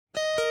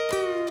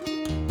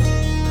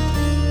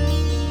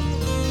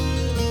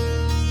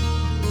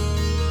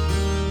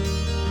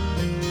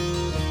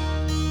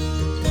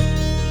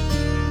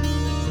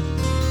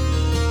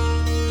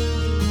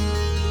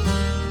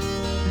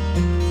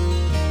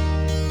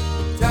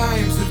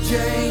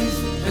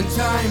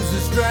Times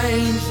are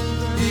strange,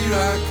 here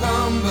I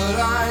come, but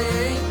I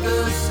ain't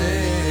the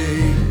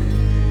same.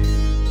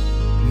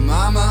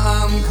 Mama,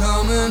 I'm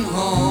coming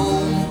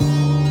home.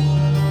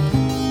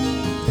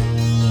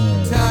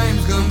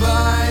 Time's gone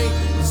by,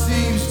 it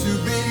seems to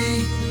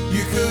be,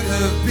 you could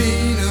have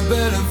been a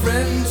better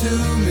friend to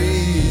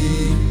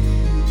me.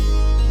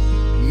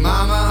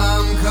 Mama,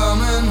 I'm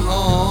coming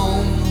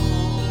home.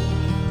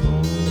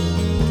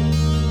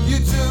 You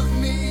took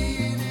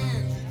me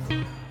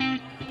in.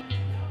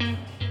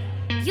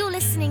 You're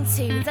listening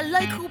to the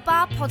Local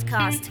Bar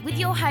Podcast with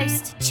your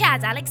host,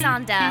 Chad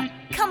Alexander.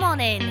 Come on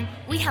in.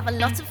 We have a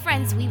lot of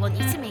friends we want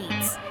you to meet.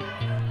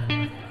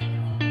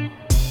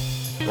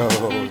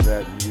 Oh,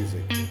 that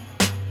music.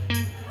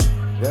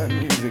 That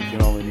music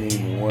can only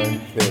mean one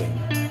thing.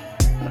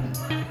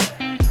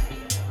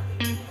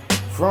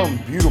 From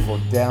beautiful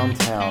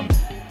downtown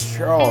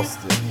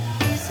Charleston,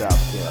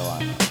 South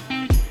Carolina.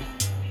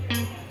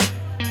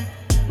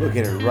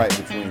 Located right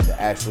between the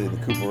Ashley and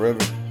the Cooper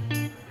River.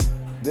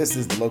 This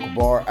is the Local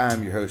Bar.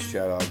 I'm your host,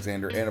 Chad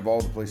Alexander, and of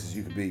all the places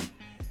you could be,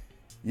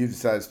 you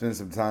decided to spend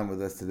some time with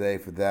us today.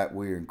 For that,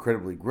 we are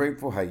incredibly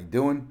grateful. How you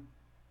doing?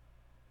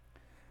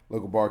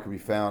 Local Bar can be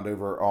found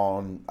over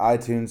on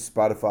iTunes,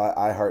 Spotify,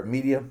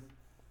 iHeartMedia.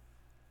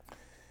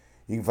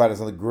 You can find us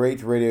on the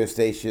great radio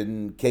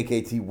station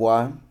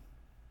KKTY.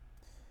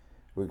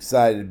 We're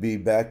excited to be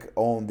back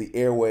on the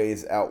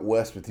airways out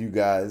west with you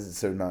guys. It's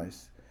so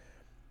nice.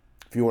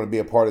 If you want to be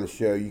a part of the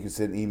show, you can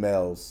send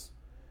emails,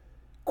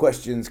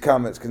 questions,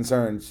 comments,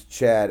 concerns,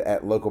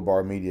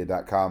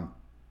 chad@localbarmedia.com.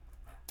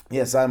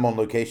 Yes, I'm on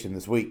location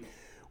this week.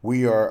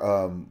 We've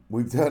done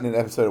an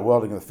episode of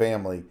Welding with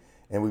Family,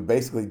 and we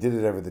basically did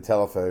it over the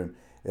telephone.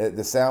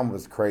 The sound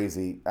was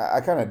crazy.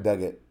 I kind of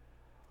dug it.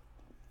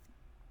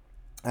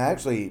 I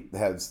actually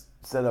have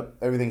set up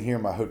everything here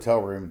in my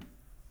hotel room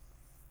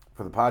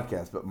for the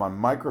podcast, but my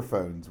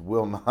microphones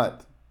will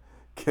not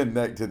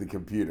connect to the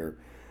computer.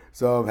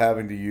 So I'm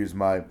having to use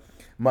my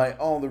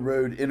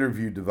on-the-road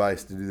interview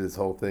device to do this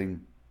whole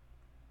thing,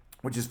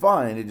 which is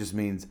fine. It just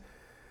means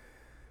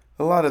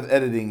a lot of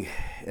editing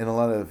and a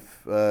lot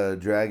of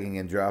dragging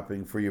and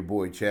dropping for your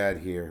boy Chad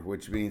here,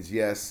 which means,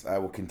 yes, I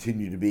will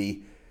continue to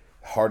be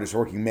the hardest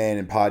working man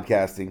in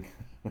podcasting.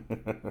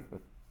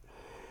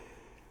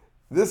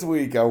 This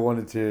week, I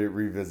wanted to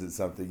revisit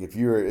something. If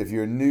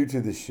you're new to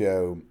the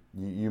show,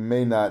 you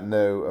may not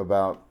know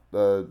about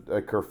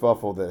a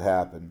kerfuffle that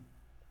happened.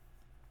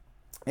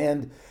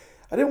 And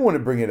I didn't want to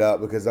bring it up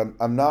because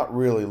I'm not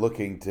really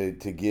looking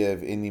to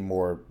give any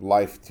more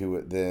life to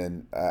it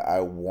than I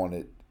want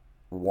it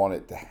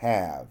to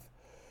have.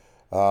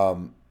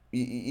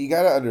 You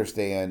got to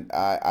understand,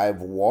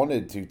 I've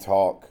wanted to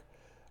talk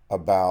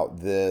about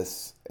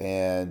this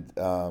and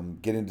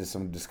get into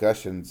some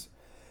discussions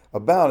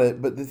about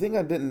it, but the thing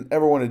I didn't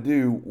ever want to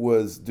do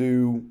was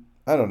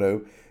I don't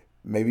know,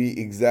 maybe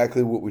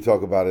exactly what we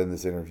talk about in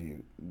this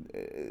interview.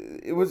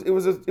 It was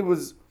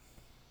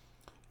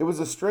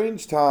a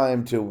strange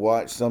time to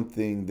watch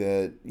something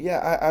that,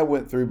 I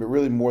went through, but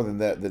really more than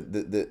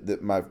that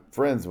my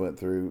friends went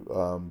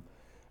through,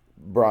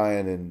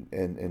 Brian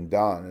and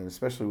Don, and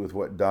especially with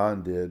what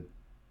Don did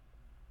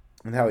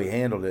and how he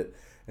handled it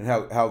and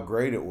how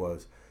great it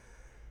was.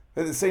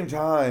 At the same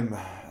time,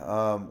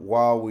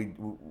 while we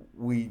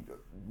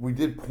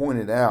did point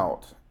it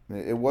out,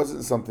 it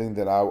wasn't something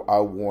that I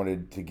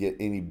wanted to get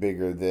any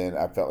bigger than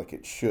I felt like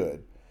it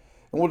should.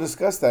 And we'll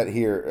discuss that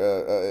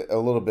here a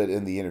little bit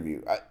in the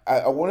interview.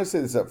 I want to say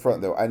this up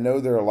front, though. I know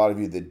there are a lot of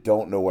you that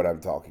don't know what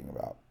I'm talking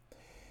about.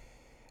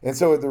 And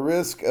so at the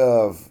risk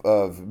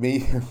of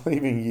me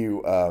leaving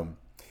you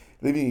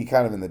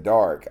kind of in the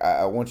dark,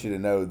 I want you to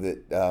know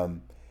that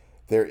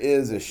there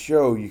is a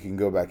show you can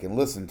go back and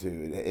listen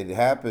to. It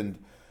happened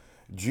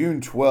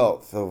June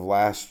 12th of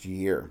last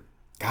year.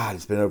 God,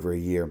 it's been over a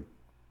year.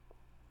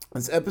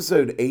 It's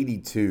episode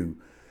 82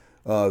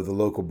 of The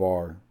Local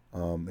Bar.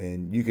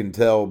 And you can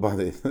tell by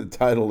the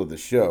title of the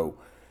show.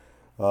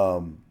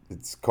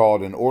 It's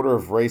called An Order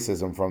of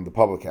Racism from the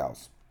Public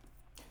House.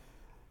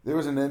 There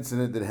was an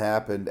incident that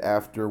happened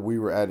after we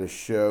were at a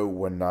show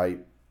one night.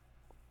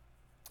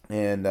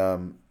 And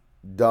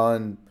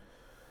Don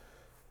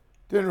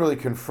didn't really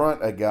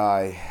confront a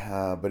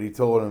guy, but he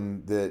told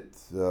him that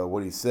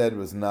what he said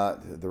was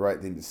not the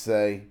right thing to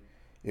say.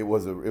 It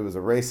was a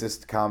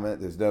racist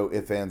comment. There's no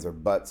ifs, ands, or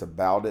buts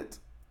about it.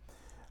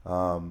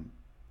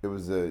 It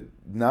was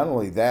not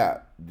only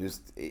that,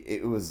 just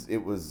it was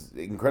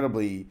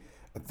incredibly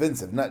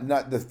offensive.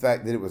 Not the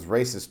fact that it was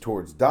racist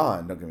towards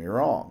Don. Don't get me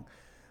wrong.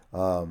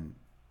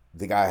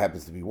 The guy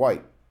happens to be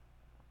white,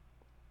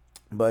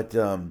 but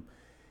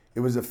it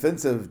was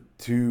offensive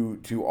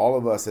to all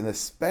of us, and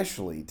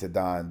especially to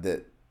Don,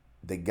 that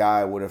the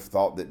guy would have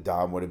thought that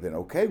Don would have been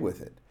okay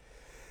with it.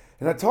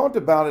 And I talked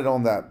about it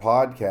on that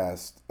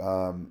podcast,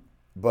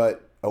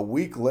 but a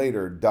week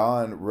later,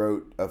 Don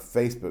wrote a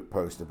Facebook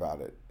post about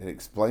it and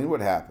explained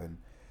what happened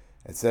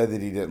and said that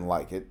he didn't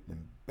like it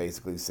and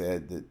basically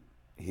said that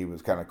he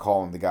was kind of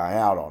calling the guy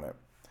out on it.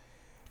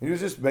 He was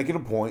just making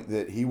a point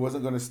that he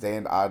wasn't going to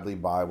stand idly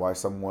by while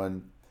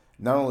someone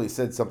not only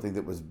said something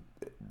that was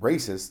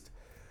racist,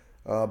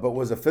 but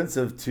was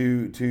offensive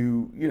to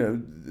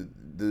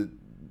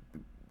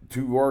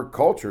to our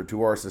culture,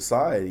 to our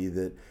society,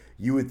 that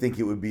you would think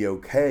it would be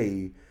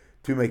okay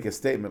to make a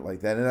statement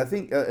like that. And I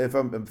think if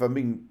I'm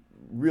being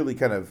really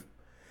if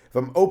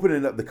I'm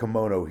opening up the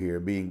kimono here,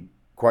 being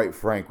quite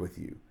frank with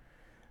you,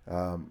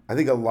 I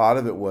think a lot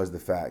of it was the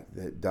fact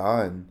that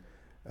Don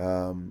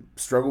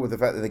struggled with the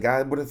fact that the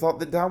guy would have thought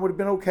that Don would have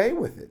been okay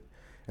with it,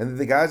 and that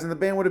the guys in the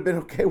band would have been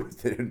okay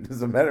with it. And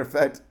as a matter of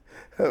fact,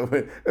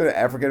 an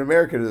African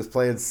American was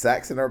playing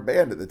sax in our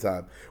band at the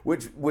time,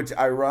 which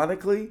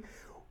ironically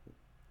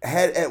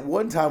had at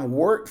one time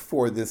worked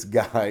for this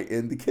guy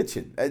in the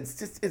kitchen.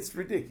 It's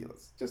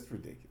ridiculous, just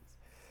ridiculous.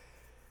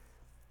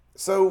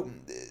 So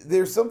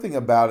there's something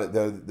about it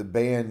though that the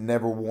band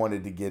never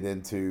wanted to get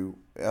into,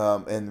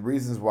 and the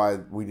reasons why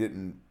we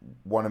didn't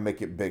want to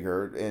make it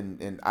bigger.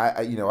 And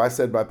I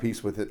said my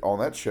piece with it on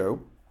that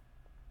show,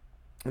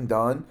 and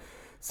Don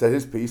said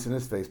his piece in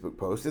his Facebook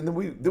post, and then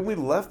we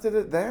left it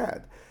at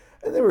that.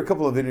 And there were a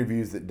couple of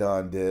interviews that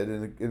Don did,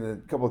 and a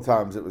couple of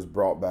times it was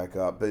brought back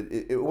up. But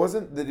it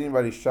wasn't that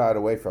anybody shied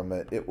away from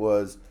it. It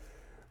was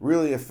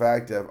really a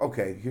fact of,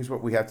 okay, here's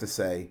what we have to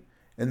say,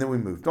 and then we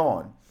moved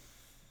on.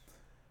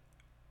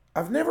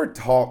 I've never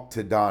talked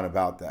to Don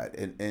about that,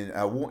 and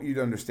I want you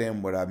to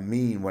understand what I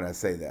mean when I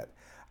say that.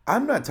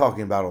 I'm not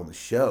talking about on the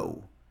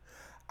show.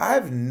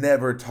 I've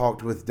never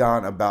talked with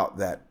Don about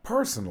that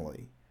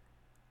personally.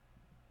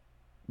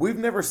 We've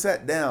never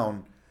sat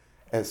down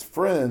as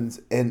friends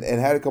and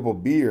had a couple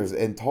beers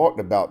and talked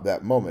about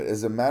that moment.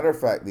 As a matter of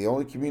fact, the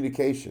only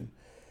communication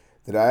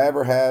that I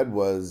ever had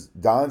was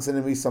Don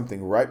sending me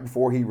something right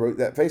before he wrote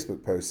that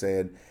Facebook post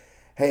saying,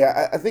 hey,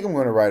 I think I'm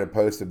going to write a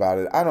post about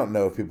it. I don't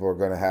know if people are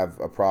going to have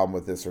a problem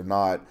with this or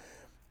not.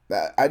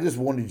 I just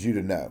wanted you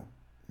to know.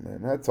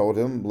 And I told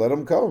him, let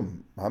him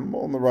come. I'm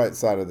on the right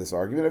side of this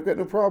argument. I've got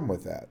no problem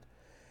with that.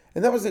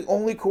 And that was the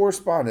only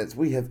correspondence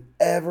we have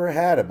ever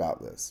had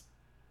about this.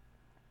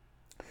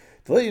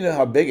 To let you know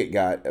how big it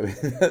got, I mean,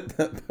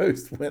 that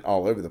post went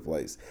all over the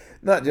place,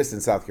 not just in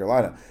South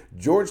Carolina.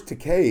 George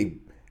Takei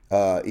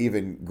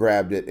even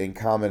grabbed it and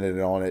commented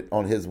on it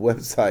on his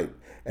website,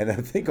 and I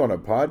think on a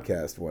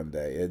podcast one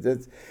day.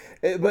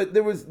 But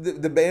there was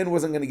the band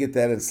wasn't going to get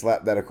that and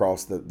slap that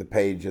across the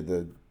page of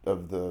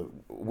the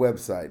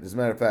website. As a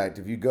matter of fact,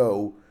 if you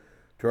go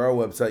to our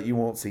website, you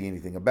won't see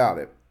anything about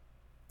it.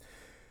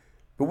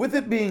 But with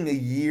it being a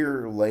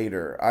year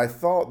later, I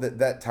thought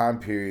that time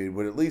period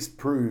would at least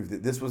prove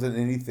that this wasn't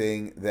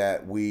anything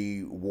that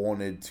we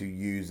wanted to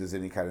use as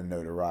any kind of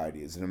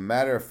notoriety. As a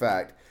matter of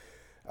fact,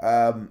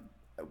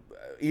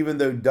 even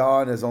though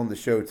Don is on the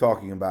show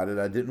talking about it,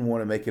 I didn't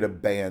want to make it a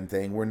band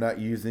thing. We're not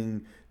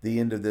using the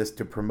end of this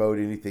to promote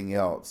anything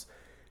else.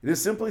 It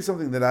is simply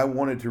something that I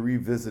wanted to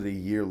revisit a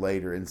year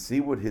later and see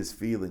what his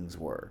feelings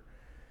were,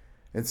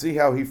 and see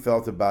how he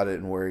felt about it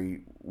and where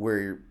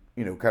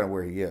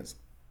he is.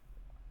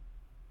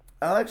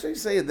 I'll actually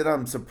say that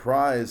I'm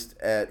surprised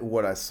at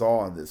what I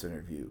saw in this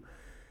interview.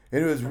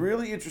 And it was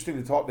really interesting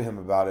to talk to him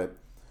about it,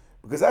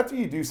 because after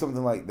you do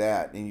something like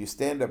that and you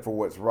stand up for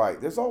what's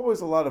right, there's always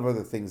a lot of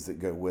other things that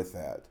go with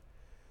that.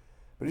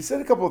 But he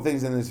said a couple of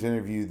things in this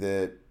interview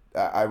that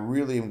I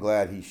really am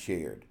glad he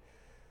shared.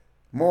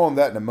 More on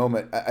that in a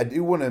moment. I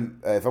do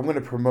want to, if I'm going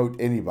to promote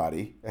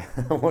anybody,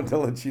 I want to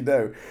let you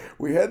know,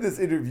 we had this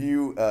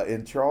interview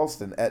in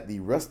Charleston at the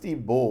Rusty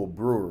Bull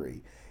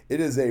Brewery. It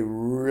is a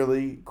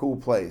really cool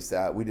place.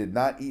 We did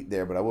not eat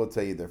there, but I will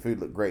tell you their food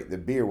looked great. The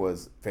beer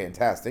was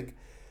fantastic.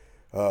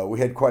 We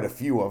had quite a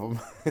few of them,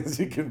 as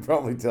you can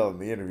probably tell in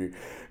the interview.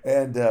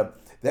 And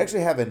they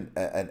actually have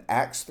an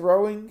axe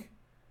throwing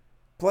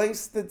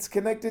place that's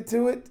connected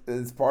to it.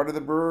 It's part of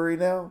the brewery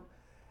now.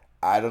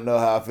 I don't know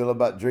how I feel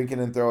about drinking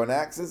and throwing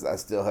axes. I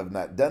still have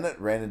not done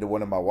it. Ran into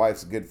one of my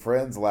wife's good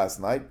friends last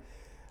night.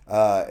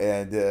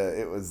 And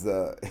it was,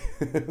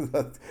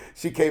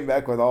 she came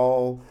back with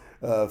all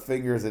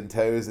fingers and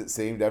toes, it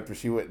seemed, after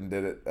she went and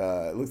did it.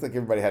 It looks like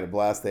everybody had a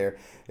blast there.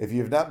 If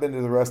you have not been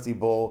to the Rusty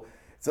Bull,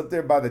 it's up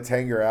there by the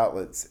Tanger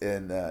Outlets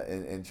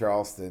in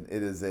Charleston.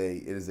 It is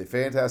a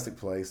fantastic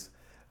place.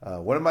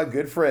 One of my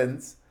good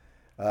friends,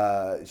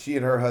 she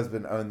and her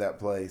husband owned that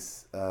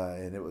place,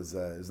 and it was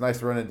nice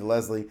to run into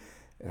Leslie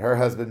and her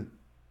husband.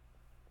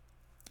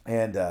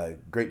 And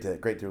great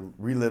to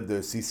relive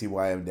those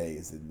CCYM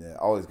days, and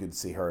always good to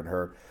see her and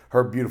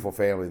her beautiful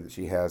family that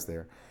she has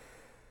there.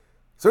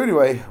 So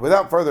anyway,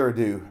 without further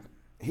ado,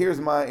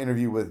 here's my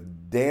interview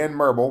with Dan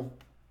Merckle,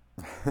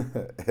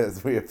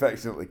 as we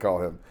affectionately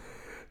call him,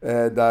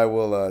 and I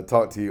will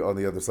talk to you on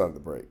the other side of the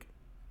break.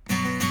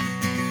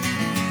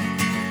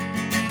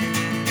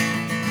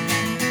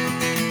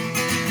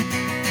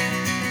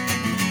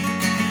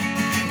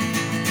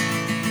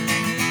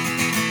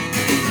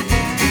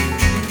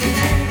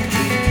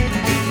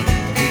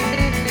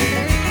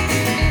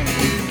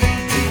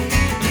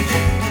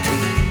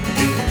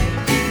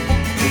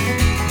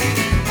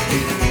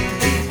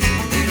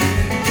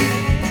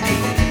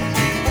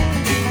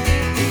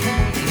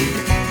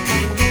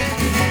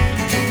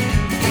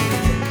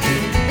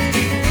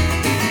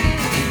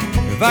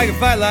 If I could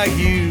fight like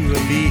you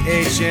and be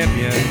a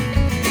champion,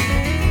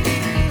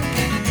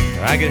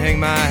 I could hang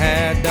my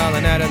hat,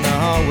 darling, out in the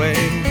hallway.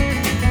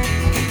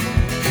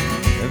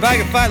 If I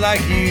could fight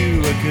like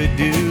you, I could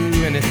do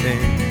anything,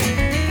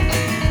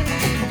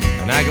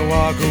 and I could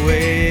walk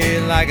away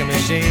like a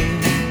machine.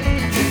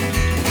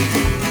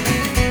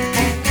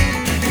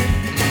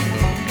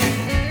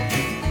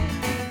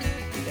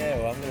 Yeah,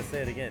 well, I'm going to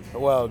say it again.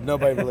 Well,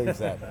 nobody believes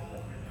that.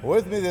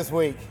 With me this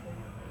week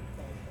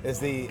is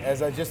the,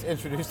 as I just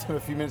introduced him a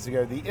few minutes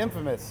ago, the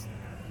infamous,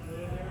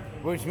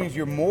 which means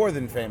you're more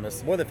than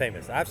famous. More than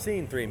famous. I've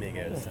seen Three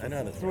Amigos. I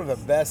know this. It's one of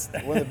the best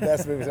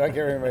movies. I don't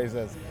care what anybody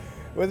says.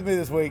 With me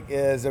this week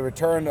is a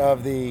return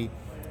of the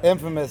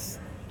infamous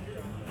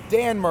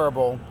Dan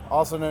Merckle,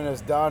 also known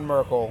as Don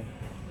Merckle.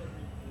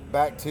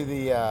 Back to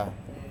the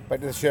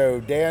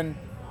show. Don,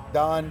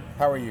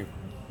 how are you?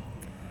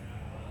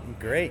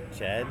 Great,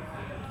 Chad.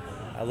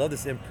 I love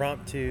this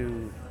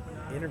impromptu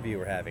interview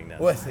we're having now.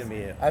 Well, It's gonna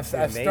be I've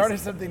started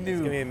something new. It's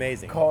gonna be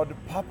amazing. Called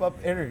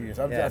pop-up interviews.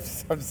 I'm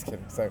just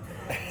kidding. So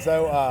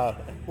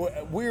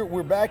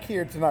we're back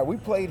here tonight. We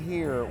played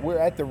here. We're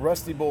at the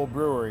Rusty Bull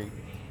Brewery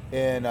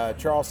in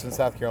Charleston,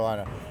 South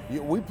Carolina.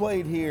 We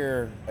played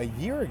here a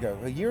year ago.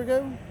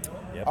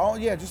 Yep. Oh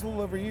yeah, just a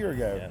little over a year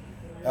ago.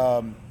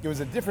 Yep. It was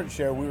a different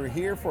show. We were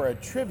here for a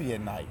trivia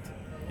night.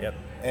 Yep.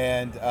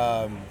 And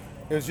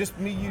it was just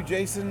me, you,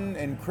 Jason,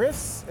 and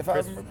Chris. If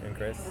Chris I and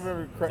Chris.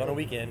 remember It was correctly. on a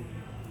weekend,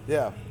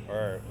 Yeah.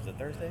 or was it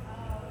Thursday?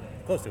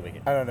 Close to a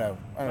weekend. I don't know.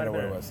 I don't know Might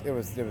what have it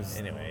was. It was.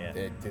 Anyway,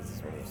 yeah. This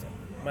is what it was.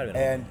 Might have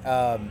been.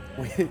 And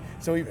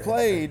we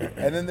played,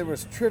 and then there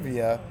was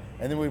trivia,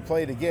 and then we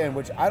played again,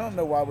 which I don't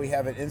know why we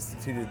haven't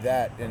instituted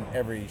that in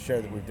every show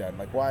that we've done.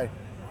 Like, why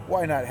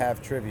not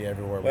have trivia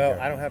everywhere we Well,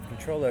 go? I don't have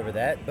control over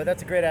that, but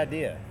that's a great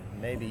idea.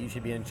 Maybe you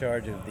should be in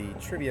charge of the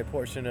trivia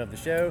portion of the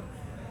show.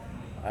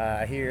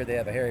 I hear they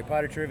have a Harry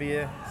Potter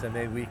trivia, so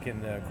maybe we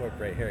can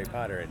incorporate Harry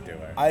Potter into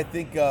our... I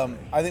think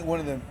one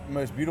of the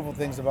most beautiful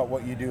things about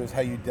what you do is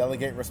how you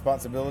delegate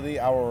responsibility.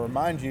 I will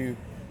remind you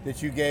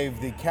that you gave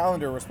the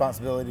calendar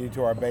responsibility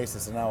to our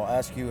bassist, and I will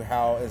ask you,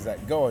 how is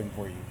that going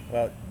for you?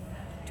 Well,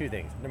 two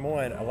things. Number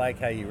one, I like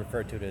how you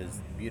refer to it as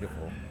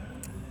beautiful.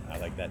 I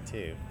like that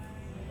too.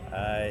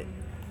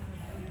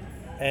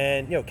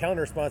 And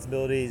calendar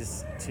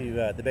responsibilities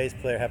to the bass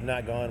player have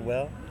not gone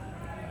well.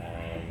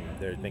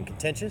 There's been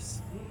contentious,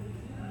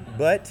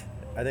 but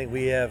I think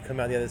we have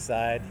come out the other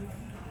side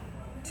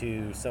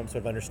to some sort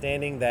of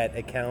understanding that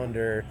a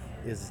calendar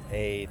is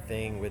a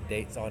thing with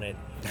dates on it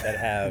that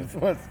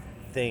have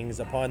things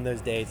upon those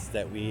dates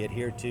that we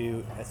adhere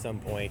to at some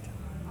point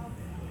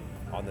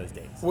on those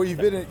dates. Well, you've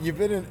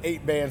been in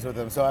 8 bands with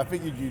them, so I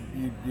figured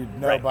you'd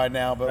know Right. by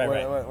now. But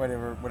Right.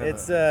 whatever.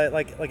 It's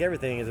like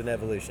everything is an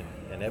evolution,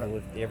 and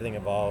everything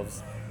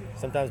evolves.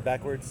 Sometimes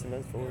backwards,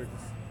 sometimes forwards.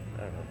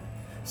 I don't know.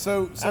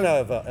 So I don't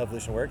know if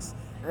evolution works.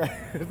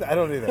 I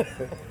don't either.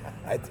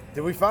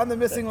 Did we find the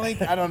missing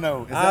link? I don't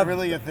know. Is that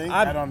really a thing?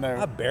 I don't know.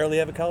 I barely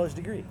have a college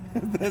degree. I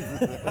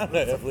don't know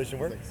if evolution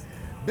works.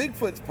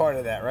 Bigfoot's part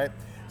of that, right?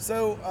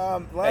 So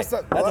last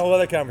time, That's a whole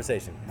other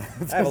conversation.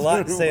 I have a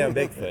lot to say on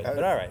Bigfoot,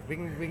 but all right, we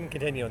can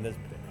continue on this.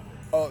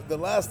 the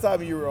last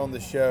time you were on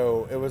the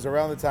show, it was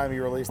around the time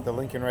you released the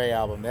Lincoln Ray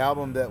album, the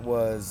album that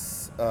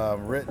was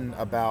written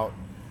about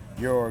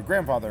your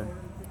grandfather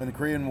in the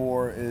Korean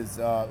War. Is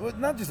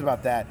not just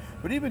about that,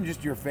 but even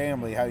just your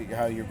family,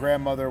 how your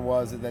grandmother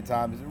was at that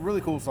time. It's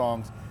really cool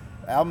songs.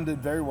 The album did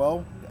very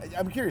well.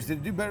 I'm curious, did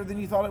it do better than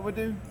you thought it would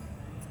do?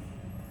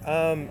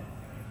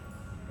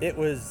 It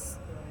was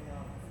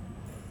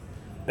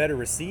better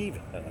received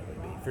than it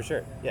would be, for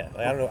sure. Yeah,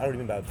 like, I don't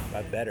even mean about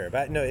better,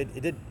 but no,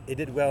 it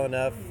did well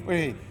enough.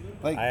 Wait,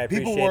 like I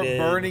people were appreciated-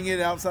 burning it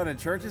outside of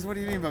churches? What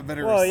do you mean by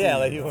better Well, received? yeah,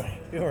 like people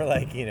were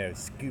like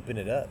scooping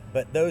it up,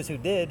 but those who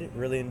did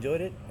really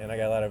enjoyed it, and I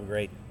got a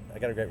great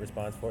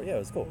response for it. Yeah, it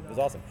was cool. It was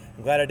awesome.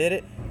 I'm glad I did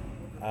it.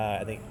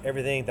 I think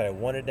everything that I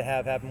wanted to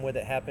have happen with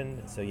it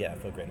happened. So yeah, I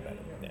feel great about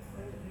it.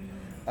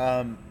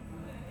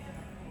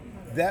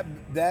 Yeah.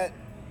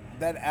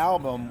 That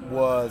album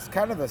was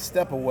kind of a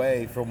step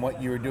away from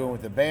what you were doing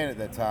with the band at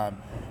that time.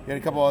 You had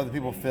a couple other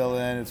people fill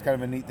in. It was kind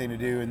of a neat thing to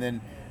do. And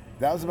then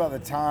that was about the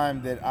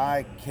time that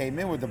I came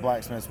in with the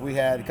Blacksmiths. We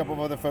had a couple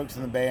of other folks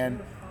in the band.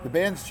 The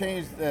band's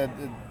changed a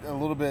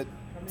little bit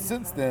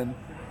since then.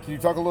 Can you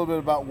talk a little bit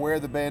about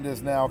where the band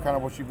is now, kind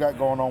of what you've got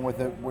going on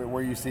with it,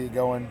 where you see it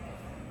going?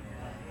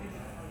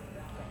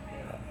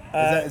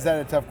 Is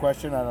that a tough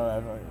question? I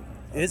don't know.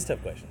 It is a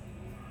tough question.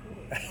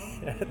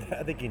 I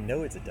think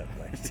it's a tough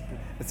question.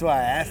 That's why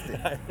I asked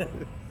it.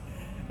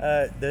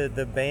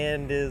 The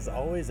band is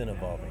always an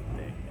evolving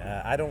thing.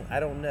 I don't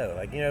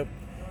know.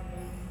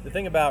 The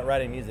thing about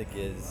writing music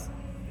is,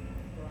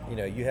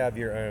 you have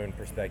your own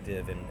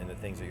perspective and the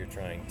things that you're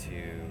trying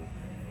to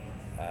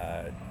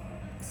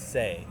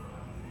say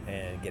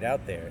and get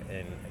out there.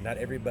 And not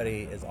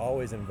everybody is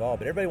always involved,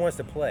 but everybody wants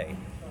to play.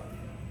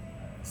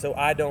 So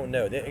I don't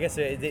know. I guess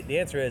the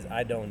answer is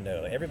I don't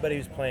know. Everybody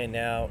who's playing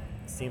now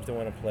seems to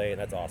want to play, and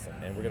that's awesome.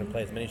 And we're going to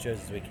play as many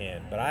shows as we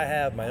can. But I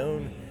have my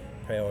own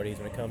priorities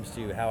when it comes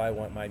to how I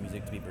want my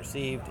music to be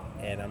perceived,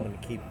 and I'm going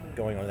to keep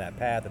going on that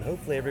path, and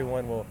hopefully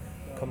everyone will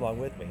come along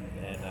with me.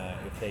 And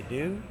if they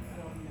do,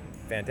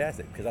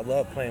 fantastic, because I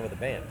love playing with a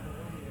band,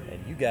 and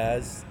you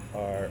guys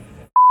are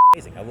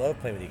amazing. I love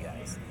playing with you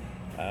guys.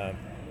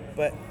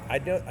 But I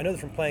know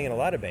this from playing in a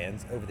lot of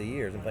bands over the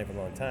years and playing for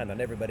a long time.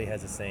 Not everybody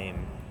has the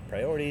same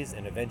priorities,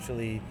 and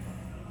eventually,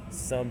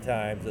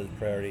 sometimes those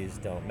priorities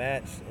don't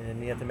match, and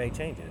then you have to make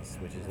changes,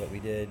 which is what we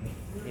did,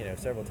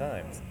 several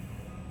times.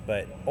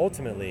 But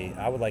ultimately,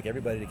 I would like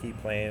everybody to keep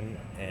playing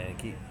and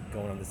keep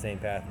going on the same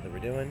path that we're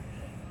doing.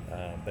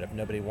 But if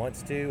nobody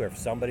wants to, or if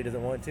somebody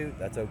doesn't want to,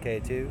 that's okay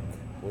too.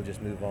 We'll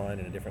just move on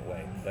in a different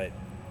way. But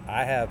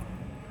I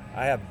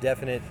have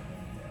definite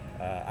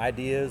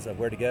ideas of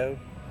where to go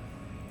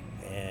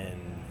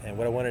and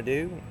what I want to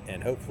do,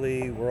 and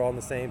hopefully we're all on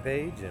the same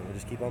page and we'll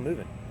just keep on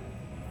moving.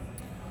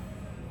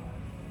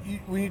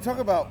 When you talk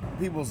about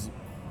people's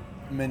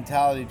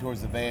mentality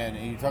towards the band,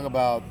 and you talk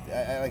about,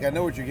 I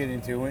know what you're getting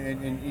into,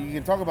 and you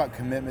can talk about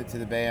commitment to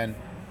the band,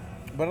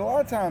 but a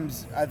lot of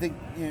times I think,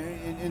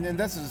 and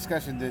that's a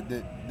discussion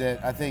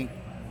that I think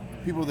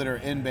people that are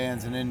in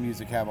bands and in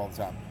music have all the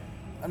time.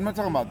 I'm not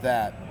talking about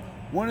that.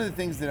 One of the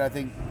things that I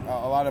think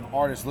a lot of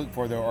artists look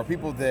for, though, are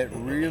people that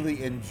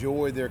really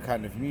enjoy their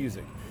kind of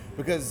music,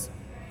 because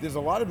there's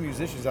a lot of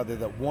musicians out there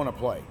that want to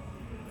play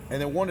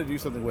and they want to do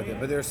something with it,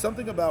 but there's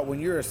something about when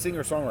you're a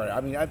singer-songwriter.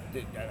 I mean,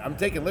 I'm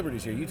taking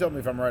liberties here. You tell me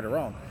if I'm right or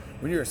wrong.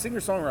 When you're a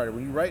singer-songwriter,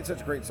 when you write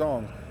such great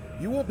songs,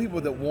 you want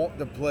people that want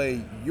to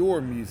play your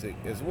music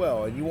as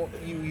well, and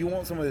you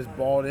want someone that's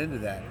bought into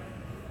that.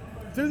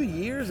 Through the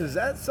years, is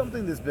that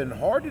something that's been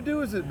hard to do,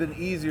 or has it been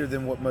easier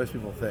than what most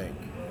people think?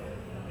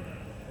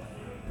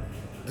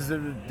 Does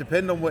it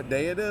depend on what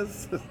day it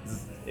is?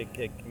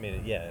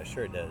 Yeah,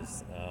 sure it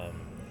does.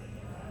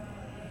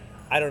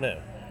 I don't know.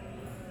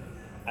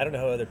 I don't know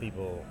how other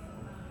people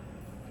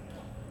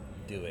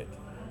do it.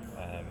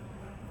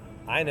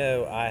 I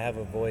know I have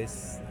a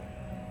voice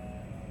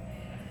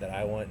that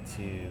I want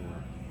to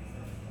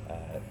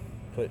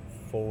put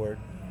forward,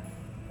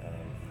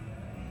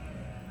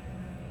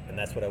 and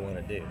that's what I want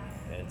to do.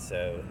 And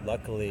so,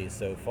 luckily,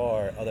 so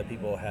far, other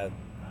people have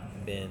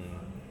been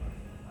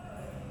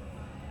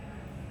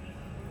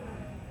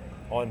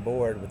on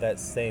board with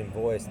that same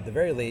voice, at the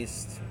very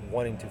least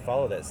wanting to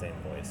follow that same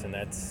voice, and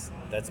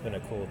that's been a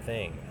cool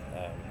thing.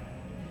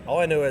 All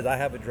I know is I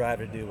have a drive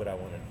to do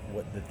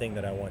what the thing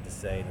that I want to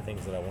say, the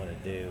things that I want to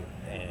do,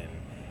 and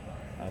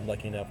I'm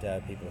lucky enough to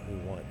have people who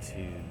want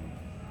to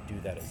do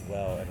that as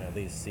well, and at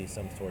least see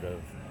some sort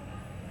of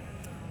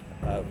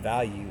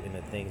value in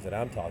the things that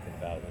I'm talking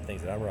about and the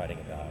things that I'm writing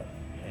about,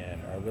 and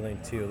are willing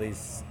to at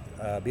least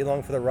be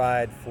along for the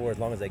ride for as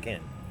long as they can.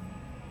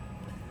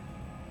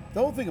 The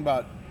whole thing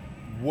about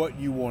what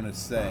you want to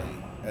say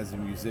as a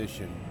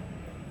musician,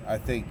 I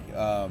think,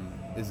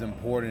 is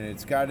important.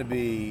 It's got to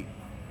be,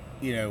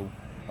 a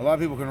lot of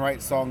people can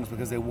write songs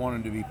because they want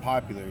them to be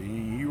popular.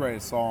 You write a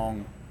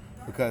song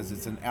because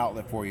it's an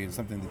outlet for you and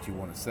something that you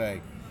want to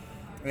say.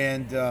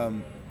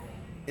 And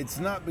it's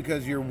not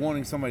because you're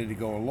wanting somebody to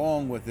go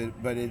along with it,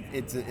 but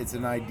it's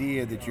an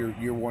idea that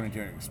you're wanting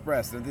to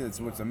express. And I think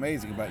that's what's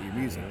amazing about your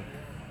music.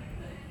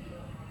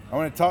 I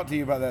want to talk to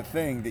you about that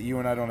thing that you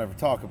and I don't ever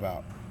talk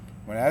about.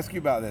 When I ask you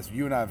about this,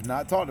 you and I have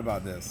not talked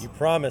about this. You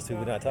promised we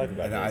would not talk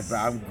about this.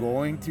 I'm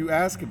going to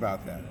ask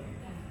about that.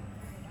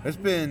 It's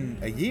been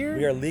a year.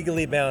 We are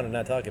legally bound to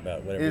not talk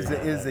about whatever.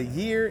 Is a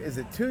year? Is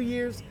it 2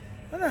 years?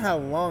 I don't know how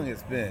long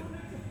it's been.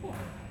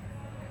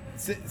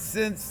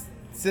 Since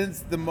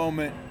the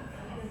moment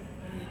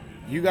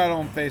you got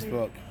on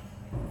Facebook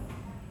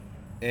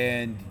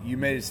and you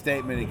made a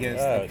statement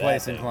against a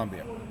place in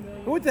Columbia.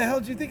 What the hell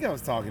did you think I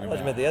was talking about?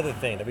 I meant the other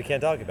thing that we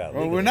can't talk about.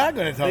 Well, we're not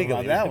going to talk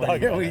about that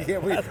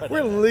one.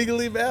 We're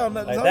legally bound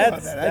not to talk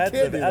about that. I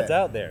can't do that. That's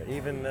out there.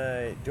 Even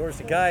George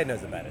Takei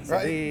knows about it. So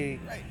right.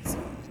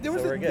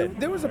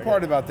 There was a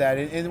part about that,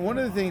 and one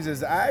of the things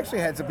is I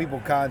actually had some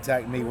people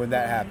contact me when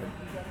that happened.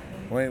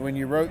 When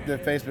you wrote the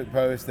Facebook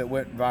post that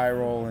went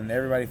viral and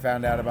everybody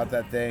found out about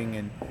that thing,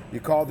 and you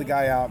called the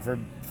guy out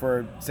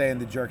for saying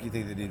the jerky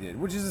thing that he did,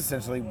 which is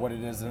essentially what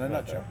it is in a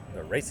nutshell.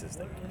 A racist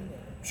thing.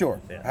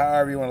 Sure, yeah.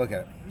 However you want to look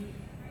at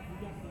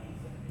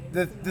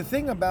it. The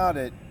thing about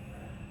it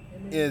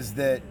is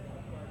that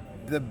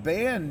the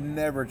band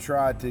never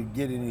tried to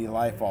get any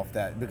life off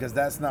that, because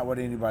that's not what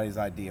anybody's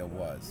idea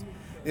was.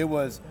 It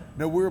was,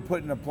 no, we were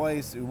put in a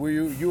place where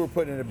you were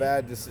put in a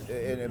bad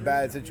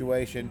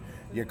situation.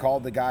 You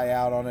called the guy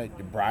out on it.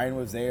 Brian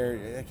was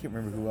there. I can't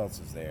remember who else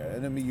was there.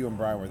 And then you and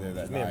Brian were there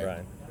that night. Me and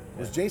Brian.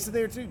 Was Jason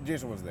there too?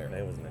 Jason was there. No,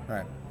 he wasn't there. All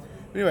right.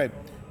 But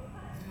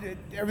anyway,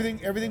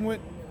 everything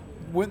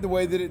went the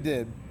way that it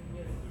did.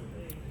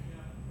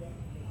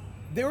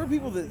 There were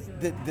people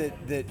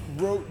that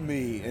wrote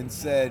me and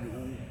said,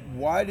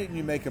 why didn't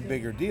you make a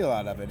bigger deal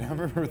out of it? And I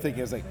remember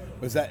thinking, I was like,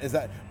 is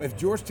that if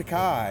George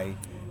Takei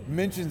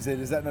mentions it,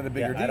 is that not a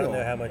bigger deal? I don't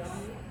know how much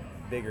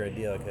bigger a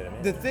deal it could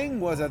have been. The thing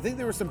was, I think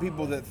there were some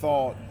people that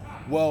thought,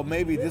 well,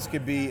 maybe this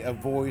could be a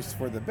voice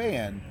for the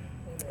band.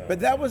 But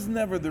that was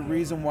never the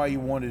reason why you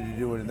wanted to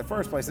do it in the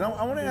first place. And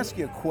I want to ask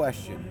you a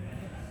question.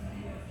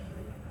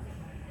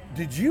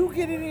 Did you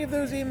get any of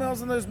those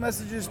emails and those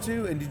messages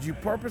too? And did you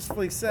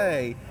purposefully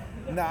say,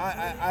 no,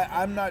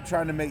 I'm not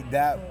trying to make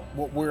that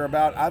what we're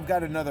about. I've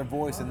got another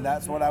voice, and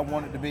that's what I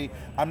want it to be.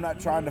 I'm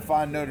not trying to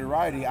find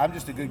notoriety. I'm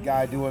just a good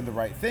guy doing the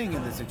right thing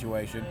in this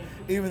situation.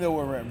 Even though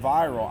we're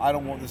viral, I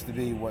don't want this to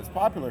be what's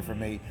popular for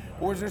me.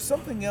 Or is there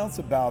something else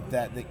about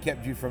that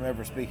kept you from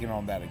ever speaking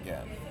on that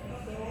again?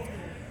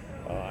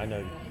 I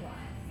know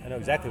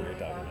exactly what you're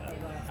talking about.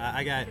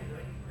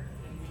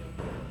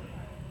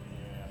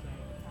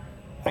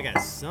 I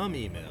got some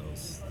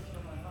emails,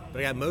 but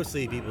I got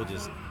mostly people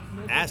just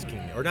asking,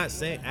 or not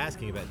saying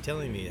asking, about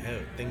telling me how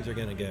things are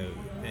going to go,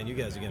 and you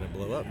guys are going to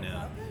blow up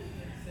now.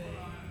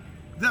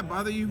 Did that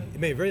bother you? It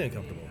made me very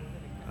uncomfortable.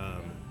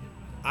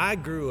 I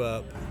grew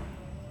up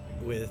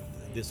with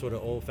this sort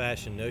of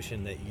old-fashioned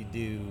notion that you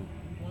do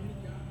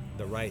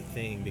the right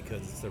thing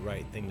because it's the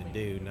right thing to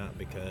do, not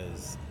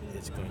because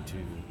it's going to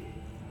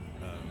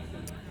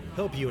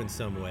help you in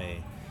some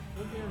way.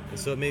 And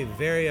so it made me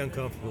very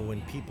uncomfortable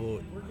when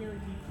people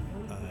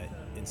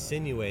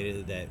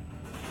insinuated that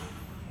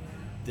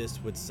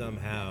this would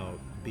somehow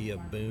be a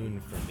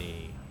boon for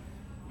me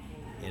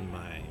in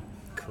my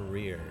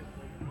career.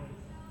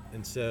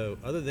 And so,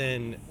 other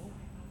than,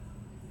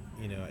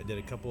 I did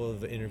a couple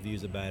of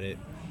interviews about it,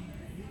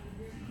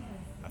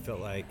 I felt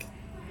like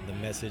the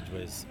message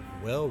was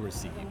well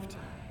received.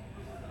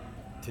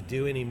 To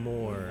do any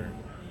more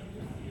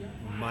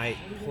might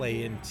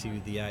play into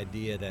the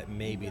idea that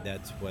maybe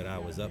that's what I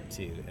was up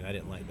to, and I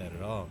didn't like that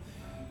at all.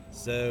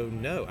 So,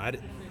 no, I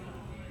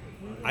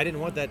didn't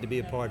want that to be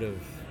a part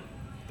of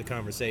the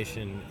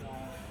conversation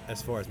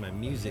as far as my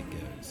music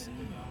goes.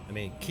 I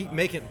mean, keep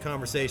making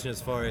conversation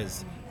as far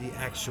as the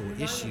actual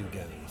issue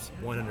goes,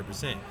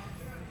 100%.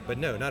 But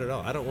no, not at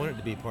all. I don't want it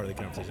to be part of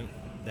the conversation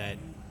that,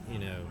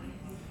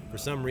 for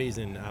some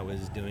reason I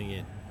was doing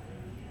it,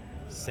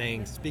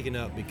 speaking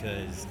up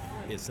because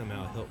it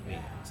somehow helped me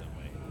in some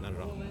way. Not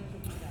at all.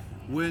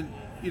 When,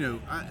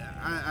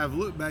 I've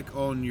looked back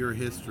on your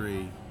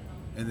history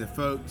and the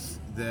folks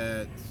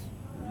that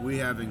we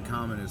have in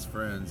common as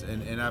friends,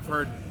 and I've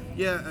heard,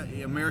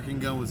 American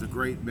Gun was a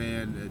great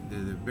band.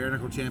 The Bare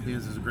Knuckle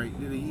Champions is a great.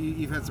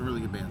 You've had some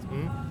really good bands.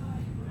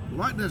 Mm-hmm.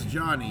 Like Does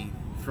Johnny,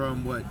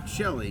 from what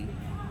Shelly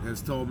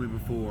has told me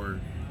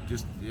before,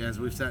 just as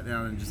we've sat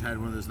down and just had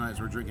one of those nights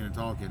we're drinking and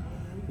talking,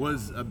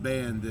 was a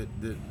band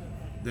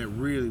that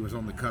really was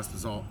on the cusp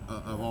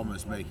of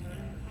almost making it.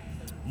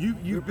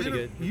 You've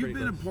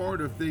been a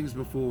part of things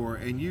before,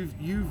 and you've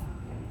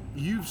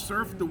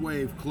surfed the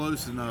wave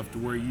close enough to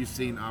where you've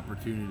seen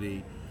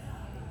opportunity.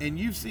 And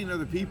you've seen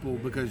other people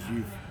because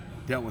you've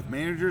dealt with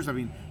managers. I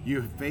mean,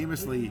 you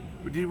famously,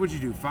 what'd you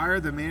do? Fire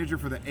the manager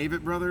for the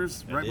Avett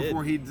Brothers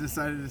before he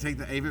decided to take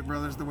the Avett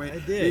Brothers the way. I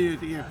did.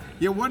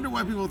 You wonder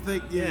why people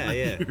think.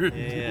 Yeah.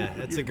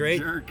 That's a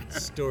great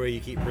story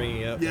you keep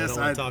bringing up. Yes, I don't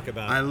want to talk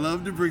about. I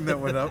love to bring that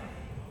one up.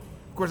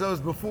 Of course, that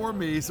was before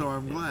me, so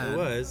I'm glad. It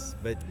was,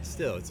 but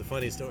still, it's a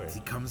funny story.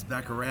 He comes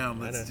back around.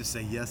 Let's just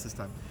say yes this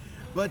time.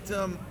 But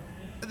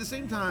at the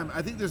same time,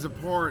 I think there's a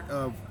part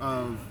of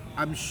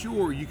I'm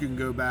sure you can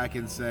go back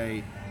and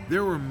say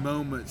there were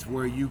moments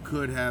where you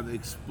could have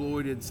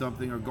exploited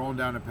something or gone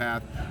down a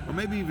path or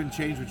maybe even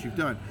changed what you've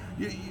done.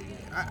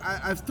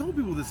 I've told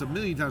people this a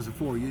million times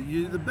before.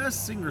 You're the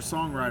best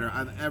singer-songwriter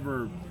I've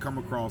ever come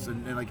across,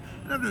 and I've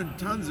known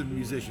tons of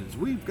musicians.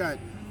 We've got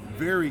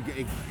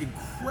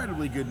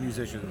incredibly good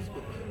musicians,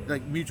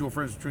 like mutual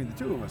friends between the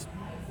two of us.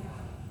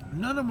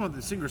 None of them are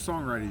the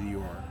singer-songwriter that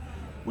you are.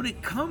 When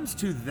it comes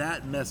to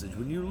that message,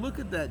 when you look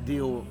at that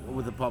deal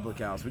with the public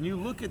house, when you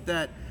look at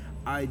that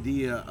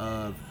idea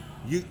of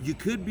you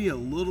could be a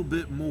little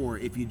bit more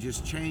if you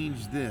just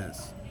change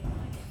this,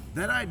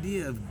 that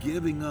idea of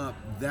giving up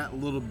that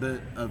little bit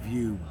of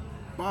you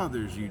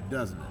bothers you,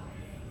 doesn't it?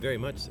 Very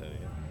much so,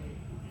 yeah.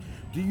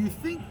 Do you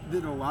think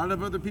that a lot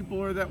of other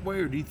people are that way,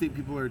 or do you think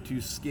people are too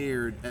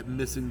scared at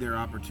missing their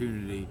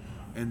opportunity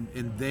and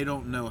they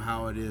don't know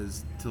how it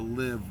is to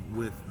live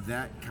with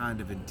that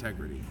kind of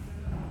integrity?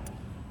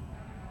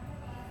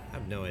 I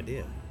have no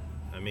idea.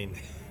 I mean,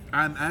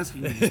 I'm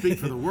asking you to speak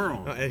for the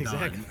world.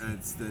 Exactly. No,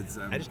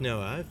 I just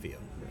know how I feel.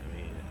 I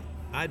mean,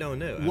 I don't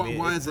know.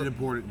 Why is it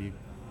important to you?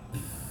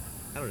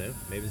 I don't know.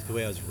 Maybe it's the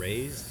way I was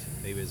raised.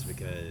 Maybe it's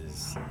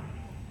because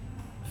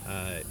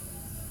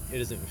it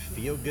doesn't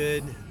feel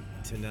good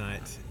to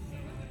not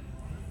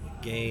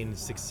gain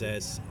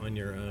success on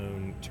your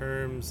own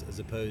terms, as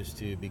opposed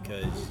to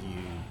because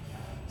you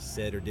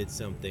said or did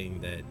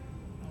something that,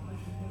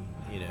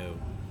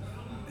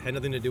 had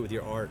nothing to do with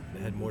your art,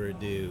 it had more to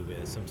do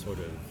with some sort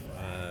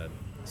of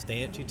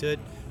stance you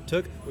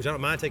took, which I don't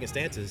mind taking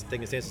stances.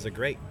 Taking stances are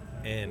great,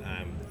 and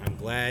I'm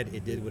glad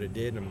it did what it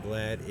did, and I'm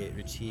glad it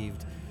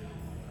achieved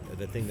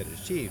the thing that it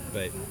achieved.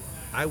 But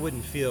I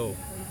wouldn't feel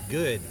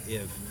good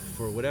if,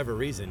 for whatever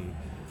reason,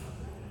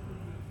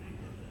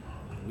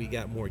 we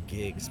got more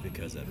gigs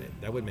because of it.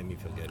 That wouldn't make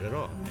me feel good at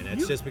all. And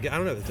that's just because, I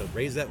don't know if it's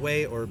raised that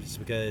way or just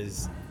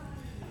because,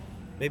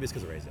 maybe it's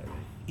because I raised that way.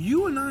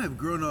 You and I have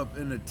grown up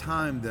in a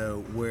time,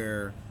 though,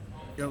 where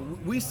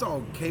we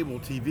saw cable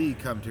TV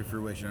come to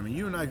fruition. I mean,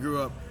 you and I grew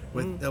up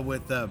with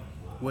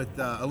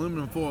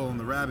aluminum foil on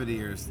the rabbit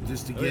ears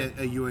just to get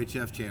a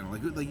UHF channel.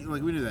 Like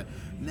we knew that.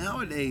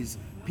 Nowadays,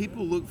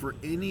 people look for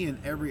any and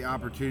every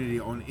opportunity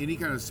on any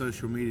kind of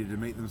social media to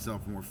make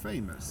themselves more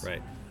famous.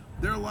 Right.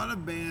 There are a lot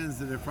of bands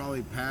that have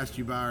probably passed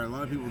you by, or a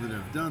lot of people that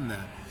have done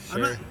that.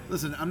 Sure.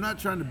 I'm not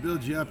trying to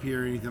build you up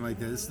here or anything like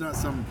that. It's not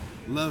some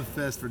love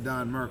fest for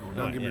Don Merckle.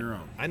 Don't get me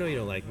wrong. I know you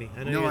don't like me.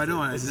 I No, I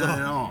don't. It's Not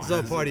at all. It's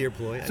all part of your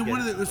ploy. So one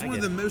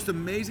of the most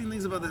amazing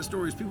things about that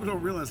story is people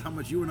don't realize how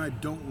much you and I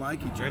don't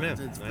like each other. I know.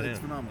 It's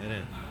phenomenal. I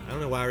know. I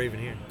don't know why we're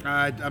even here.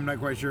 I'm not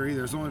quite sure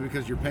either. It's only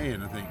because you're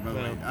paying, I think, by the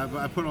way.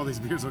 I put all these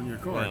beers on your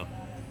card. Well,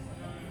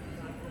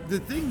 The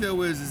thing,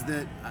 though, is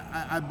that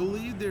I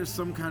believe there's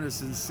some kind of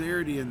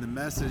sincerity in the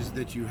message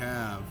that you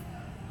have,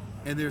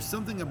 and there's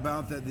something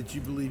about that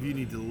you believe you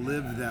need to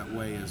live that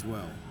way as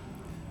well.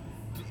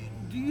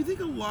 Do you think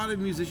a lot of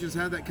musicians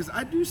have that? Because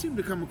I do seem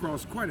to come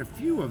across quite a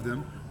few of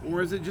them,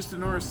 or is it just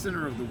in our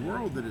center of the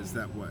world that is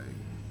that way?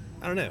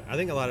 I don't know. I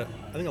think a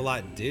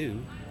lot do.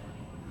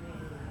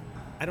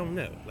 I don't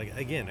know. Like,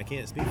 again, I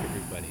can't speak for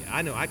everybody.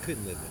 I know I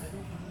couldn't live with it,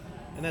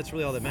 and that's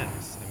really all that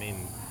matters. I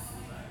mean,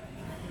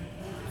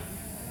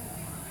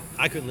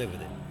 I couldn't live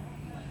with it.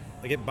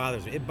 Like, it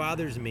bothers me. It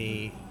bothers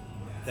me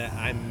that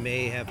I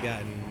may have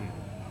gotten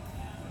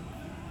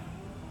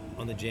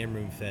on the Jam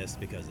Room Fest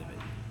because of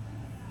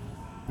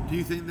it. Do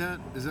you think that?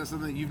 Is that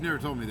something? You've never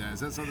told me that. Is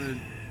that something?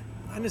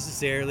 Not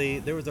necessarily.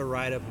 There was a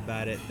write-up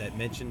about it that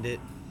mentioned it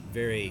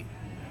the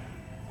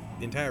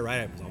entire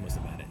write-up was almost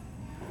about it.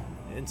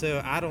 And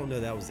so I don't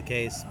know that was the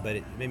case, but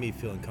it made me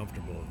feel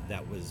uncomfortable if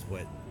that was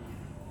what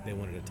they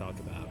wanted to talk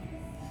about.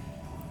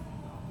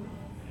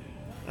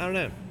 I don't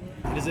know.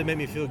 Does it make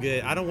me feel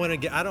good? I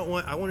want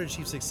to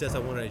achieve success I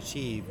want to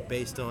achieve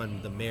based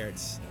on the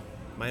merits,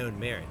 my own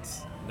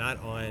merits, not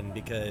on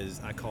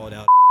because I called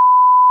out.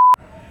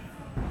 I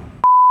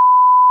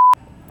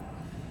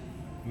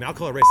mean, I'll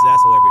call a racist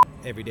asshole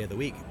every day of the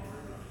week,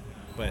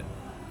 but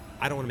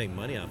I don't want to make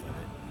money off of it.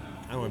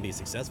 I don't want to be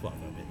successful off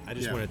of it. I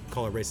just want to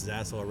call a racist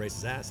asshole,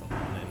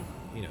 and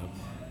then,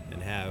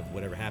 and have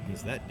whatever happens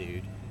to that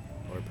dude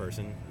or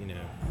person,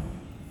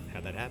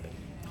 have that happen.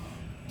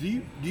 Do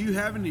you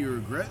have any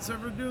regrets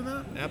ever doing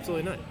that?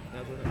 Absolutely not.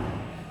 Absolutely not.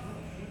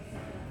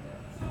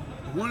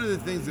 One of the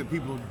things that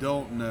people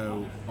don't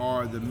know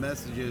are the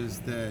messages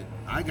that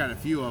I got a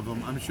few of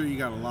them. I'm sure you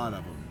got a lot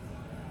of them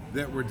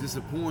that were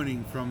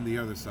disappointing from the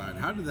other side.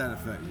 How did that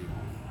affect you?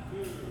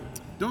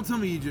 Don't tell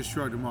me you just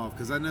shrugged them off,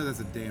 because I know that's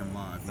a damn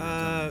lie. If you don't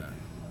tell me that.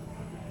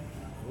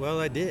 Well,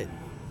 I did.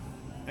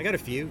 I got a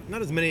few,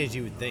 not as many as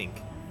you would think,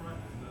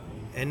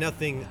 and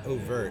nothing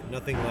overt,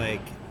 nothing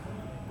like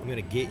I'm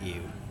gonna get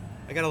you.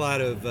 I got a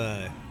lot of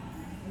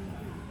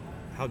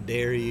how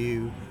dare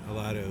you, a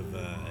lot of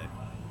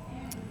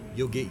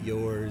you'll get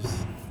yours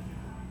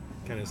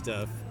kind of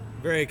stuff.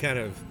 Very kind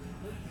of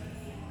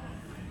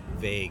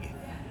vague,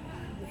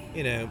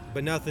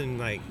 but nothing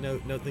like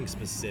nothing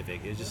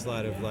specific. It's just a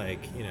lot of like,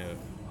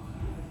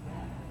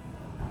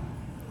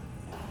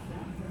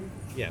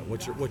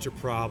 what's your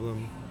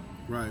problem?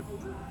 Right.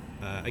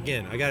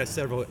 Again, I got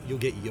several. You'll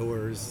get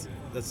yours.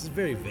 That's just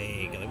very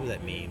vague. Like, what does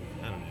that mean?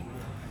 I don't know.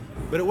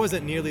 But it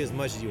wasn't nearly as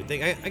much as you would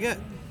think. I got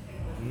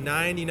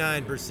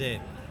 99%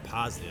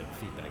 positive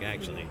feedback,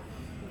 actually.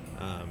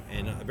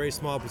 And a very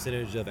small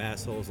percentage of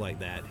assholes like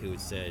that who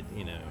said,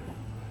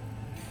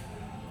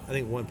 I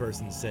think one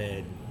person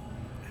said,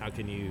 how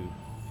can you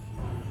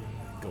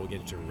go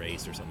against your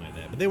race or something like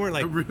that? But they weren't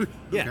like, really?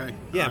 yeah, Okay.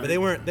 yeah, All but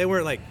right. they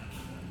weren't like,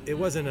 it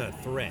wasn't a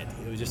threat.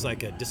 It was just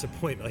like a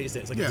disappointment. Like you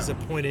said, it's like I'm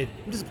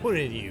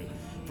disappointed in you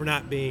for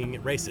not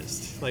being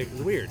racist. Like,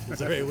 it's weird.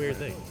 It's a very weird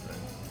thing.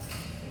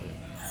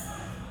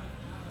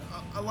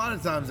 A lot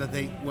of times I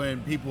think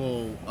when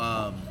people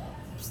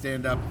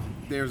stand up,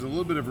 there's a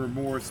little bit of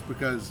remorse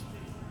because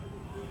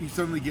you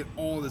suddenly get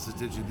all this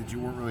attention that you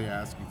weren't really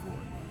asking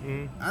for.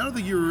 Mm-hmm. I don't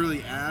think you were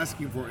really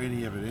asking for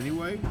any of it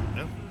anyway.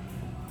 No.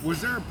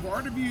 Was there a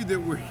part of you that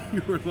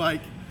you were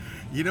like,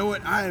 you know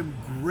what, I'm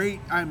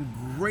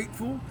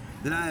grateful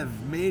that I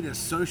have made a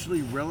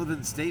socially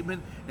relevant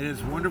statement and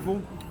it's wonderful.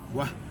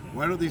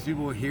 Why don't these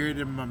people hear it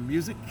in my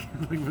music?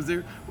 Like, was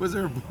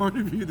there a part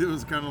of you that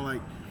was kind of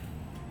like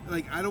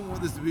I don't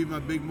want this to be my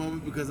big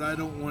moment because I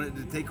don't want it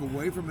to take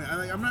away from it.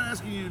 I'm not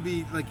asking you to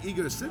be like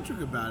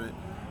egocentric about it,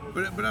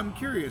 but I'm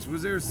curious.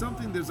 Was there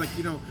something that's like,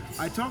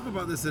 I talk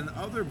about this in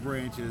other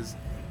branches.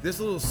 This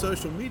little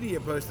social media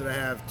post that I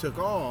have took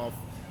off.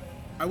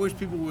 I wish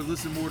people would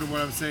listen more to what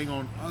I'm saying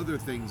on other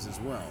things as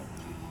well.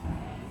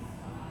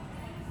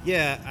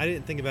 Yeah, I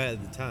didn't think about it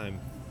at the time.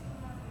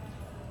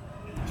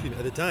 Excuse me,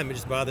 at the time, it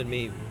just bothered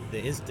me.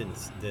 The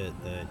instance, the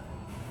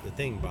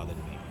thing bothered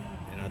me,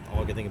 and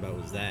all I could think about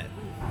was that.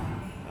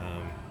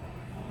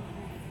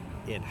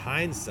 In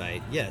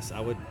hindsight, yes,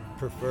 I would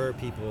prefer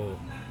people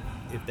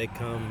if they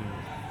come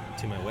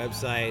to my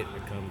website or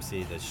come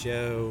see the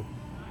show,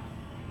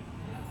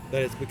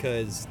 that it's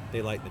because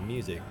they like the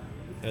music,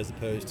 as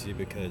opposed to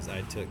because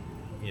I took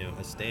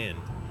a stand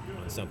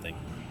on something.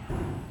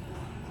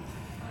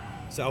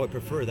 So I would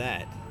prefer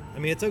that. I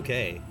mean, it's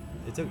okay.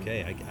 It's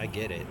okay. I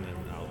get it, and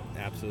I'll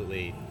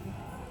absolutely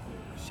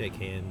shake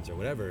hands or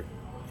whatever,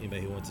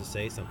 anybody who wants to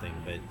say something,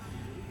 but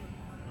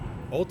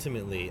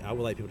ultimately I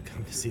would like people to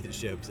come to see the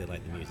show because they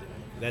like the music.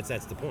 That's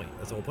the point.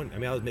 That's the whole point. I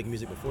mean, I was making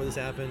music before this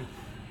happened.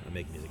 I'm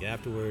making music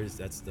afterwards.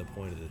 That's the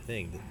point of the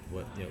thing.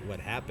 What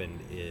happened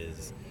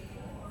is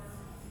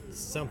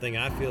something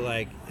I feel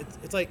like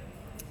it's like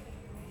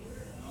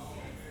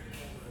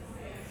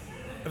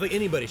I feel like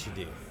anybody should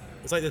do.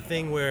 It's like the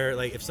thing where,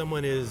 like, if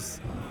someone is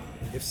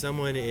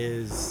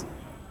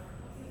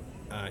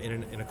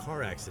in a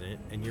car accident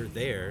and you're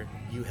there,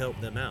 you help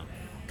them out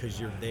because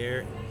you're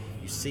there,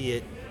 you see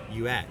it,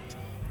 you act.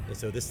 And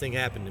so this thing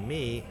happened to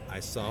me. I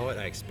saw it,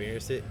 I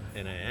experienced it,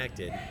 and I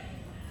acted.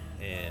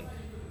 And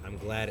I'm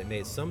glad it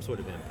made some sort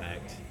of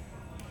impact.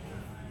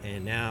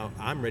 And now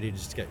I'm ready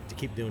to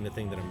keep doing the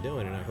thing that I'm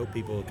doing, and I hope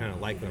people kind of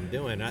like what I'm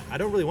doing. I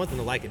don't really want them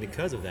to like it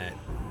because of that.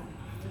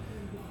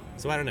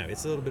 So I don't know.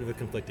 It's a little bit of a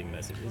conflicting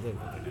message.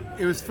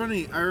 It was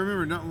funny. I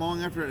remember not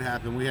long after it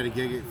happened, we had a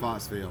gig at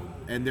Foxfield,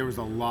 and there was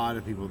a lot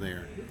of people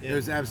there. Yeah. It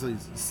was absolutely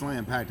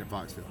slam-packed at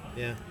Foxfield.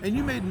 Yeah. And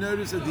you made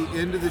notice at the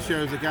end of the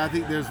show, like, I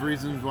think there's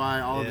reasons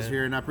why all of us Yeah. are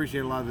here, and I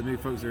appreciate a lot of the new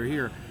folks that are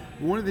here.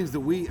 One of the things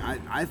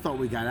that I thought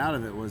we got out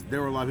of it was there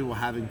were a lot of people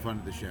having fun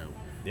at the show.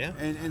 Yeah.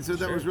 And so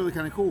that Sure. was really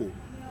kind of cool.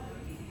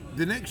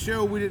 The next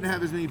show, we didn't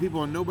have as many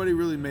people, and nobody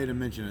really made a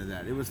mention of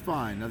that. It was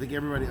fine. I think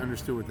everybody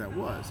understood what that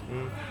was.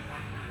 Mm.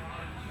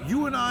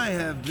 You and I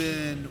have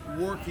been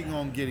working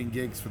on getting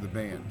gigs for the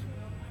band.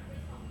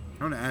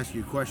 I want to ask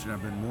you a question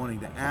I've been wanting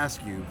to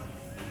ask you,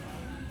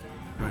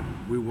 but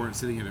we weren't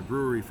sitting at a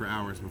brewery for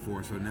hours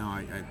before, so now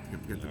I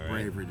get the All right.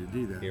 bravery to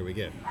do that. Here we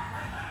go.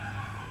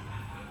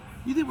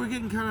 You think we're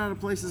getting cut out of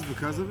places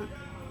because of it?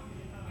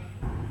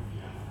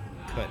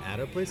 Cut out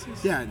of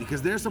places? Yeah,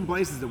 because there's some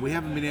places that we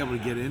haven't been able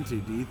to get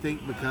into. Do you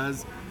think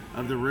because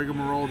of the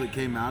rigmarole that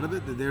came out of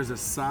it, that there's a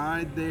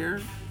side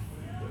there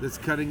that's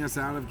cutting us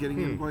out of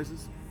getting into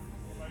places?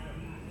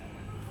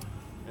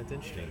 That's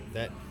interesting.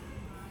 That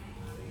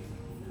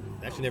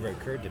actually never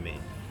occurred to me.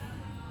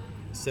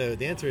 So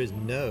the answer is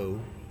no,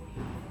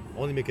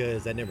 only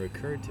because that never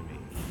occurred to me.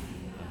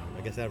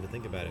 I guess I have to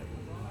think about it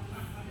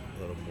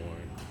a little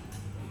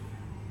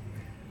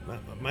more.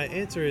 My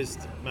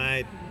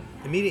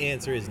immediate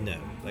answer is no.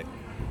 Like,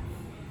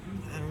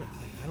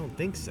 I don't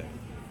think so.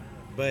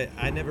 But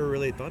I never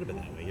really thought of it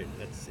that way.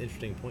 That's an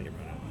interesting point you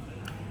brought up.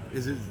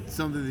 Is it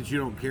something that you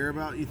don't care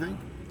about, you think?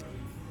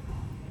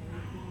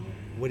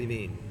 What do you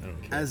mean? I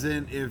don't care. As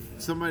in, if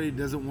somebody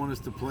doesn't want us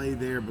to play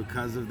there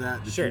because of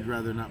that, Sure. you'd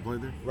rather not play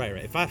there? Right.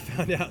 If I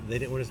found out they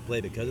didn't want us to play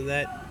because of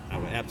that, I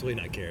would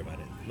absolutely not care about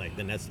it. Like,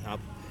 then that's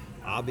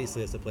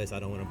obviously that's the place I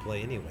don't want to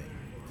play anyway.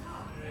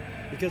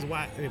 Because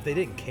why? I mean, if they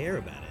didn't care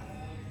about it,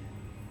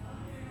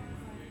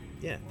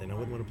 yeah, then I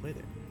wouldn't want to play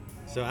there.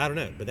 So I don't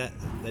know, but that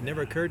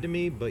never occurred to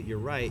me. But you're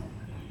right.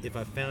 If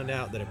I found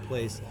out that a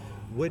place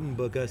wouldn't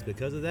book us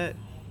because of that,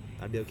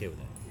 I'd be okay with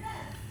that.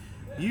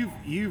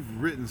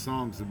 You've written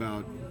songs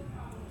about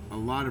a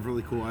lot of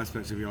really cool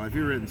aspects of your life.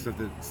 You've written stuff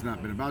that's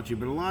not been about you,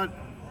 but a lot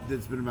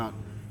that's been about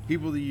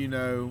people that you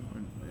know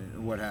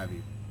and what have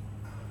you.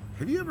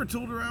 Have you ever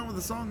tooled around with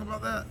a song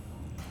about that?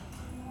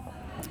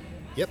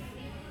 Yep.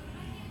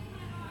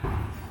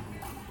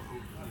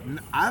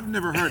 I've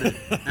never heard it.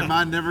 Am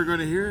I never going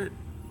to hear it?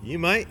 You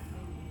might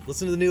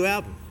listen to the new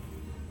album.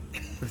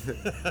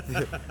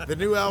 The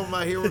new album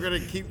I hear we're going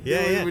to keep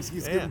doing, which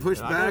keeps getting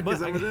pushed back. Is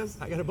that what it is?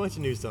 I got a bunch of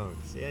new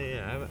songs.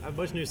 Yeah. I have a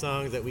bunch of new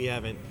songs that we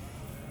haven't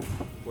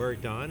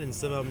worked on, and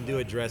some of them do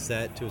address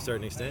that to a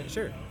certain extent.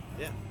 Sure.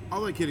 Yeah.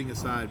 All that kidding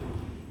aside,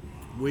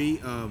 we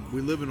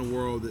live in a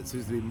world that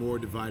seems to be more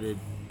divided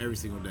every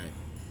single day.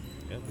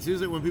 Yep. It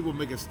seems like when people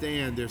make a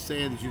stand, they're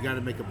saying that you got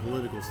to make a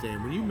political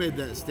stand. When you made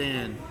that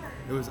stand,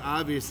 it was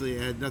obviously,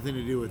 it had nothing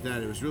to do with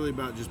that. It was really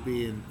about just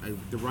being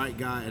the right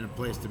guy in a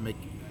place to make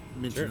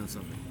mention of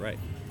something. Right.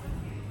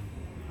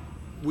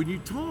 When you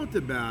talked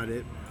about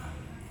it,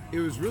 it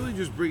was really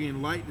just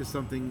bringing light to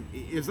something.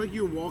 It's like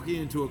you're walking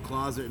into a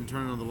closet and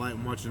turning on the light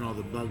and watching all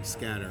the bugs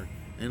scatter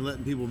and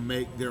letting people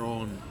make their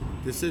own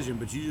decision,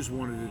 but you just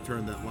wanted to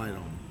turn that light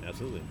on.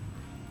 Absolutely.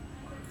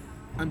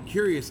 I'm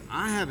curious.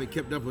 I haven't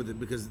kept up with it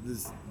because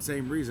this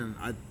same reason.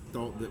 I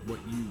thought that what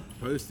you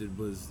posted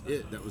was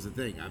it. That was the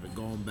thing. I haven't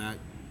gone back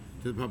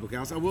to the public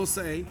house. I will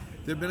say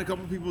there have been a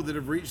couple people that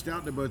have reached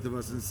out to both of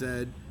us and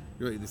said,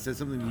 they said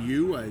something to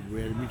you.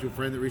 We had a mutual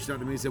friend that reached out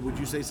to me and said, would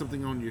you say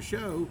something on your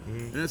show?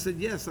 Mm-hmm. And I said,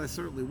 yes, I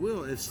certainly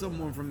will. If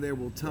someone from there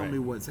will tell me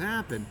what's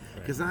happened,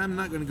 because I'm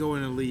not going to go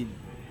in and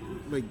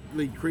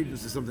lead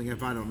credence to something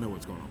if I don't know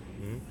what's going on.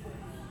 Mm-hmm.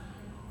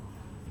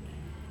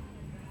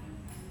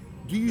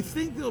 Do you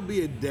think there'll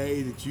be a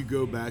day that you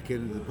go back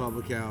into the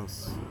public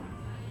house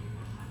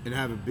and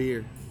have a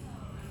beer?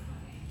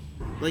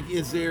 Like,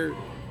 is there,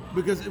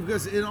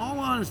 because in all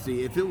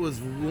honesty, if it was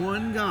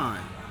one guy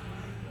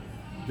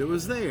that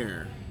was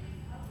there,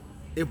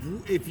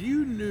 if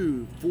you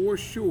knew for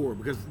sure,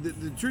 because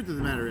the truth of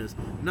the matter is,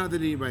 not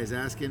that anybody's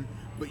asking,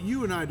 but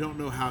you and I don't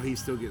know how he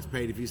still gets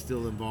paid, if he's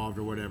still involved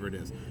or whatever it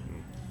is.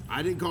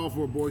 I didn't call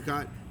for a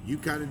boycott. You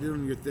kind of did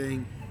on your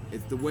thing.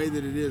 It's the way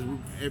that it is.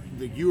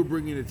 You were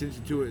bringing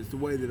attention to it. It's the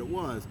way that it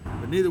was.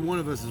 But neither one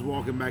of us is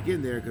walking back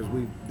in there because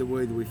the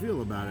way that we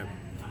feel about it.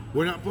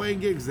 We're not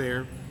playing gigs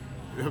there.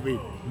 I mean,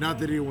 not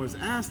that anyone's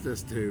asked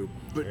us to,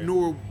 but Right.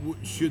 nor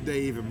should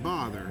they even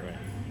bother. Right.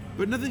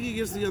 But nothing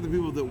against the other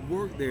people that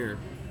work there.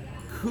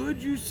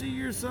 Could you see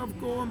yourself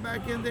going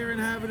back in there and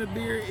having a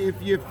beer if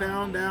you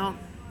found out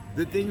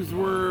that things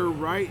were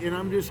right? And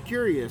I'm just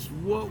curious,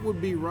 what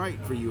would be right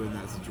for you in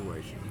that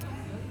situation?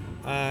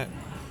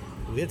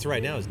 The answer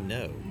right now is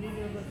no.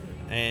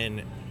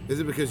 And Is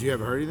it because you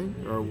haven't heard anything,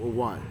 or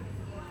why?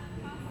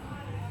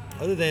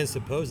 other than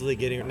supposedly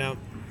getting now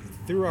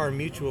through our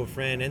mutual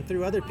friend and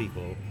through other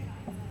people,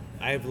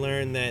 I've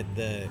learned that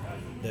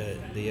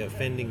the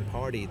offending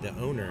party, the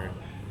owner,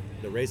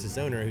 the racist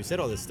owner who said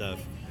all this stuff,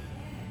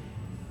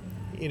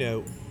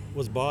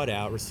 was bought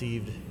out,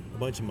 received a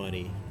bunch of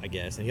money, I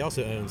guess, and he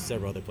also owns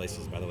several other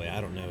places, by the way.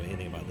 I don't know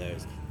anything about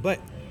those, but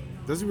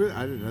Does he really?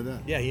 I didn't know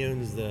that. yeah, he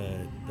owns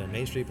the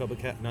Main Street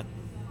Public House, not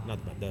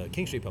the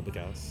King Street Public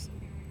House,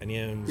 and he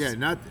owns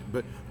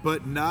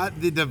But not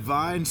the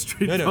Divine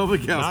Street No,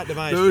 Public House. not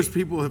Divine Those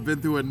Street. people have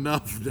been through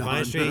enough. Divine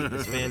Don. Street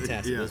is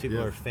fantastic. Yeah, Those people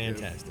yeah, are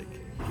fantastic.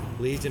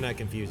 Please do not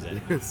confuse that.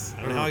 Yes.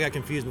 I don't know how I got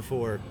confused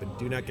before, but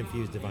do not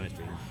confuse Divine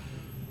Street.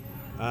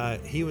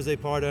 He was a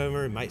part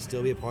owner, might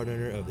still be a part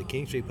owner of the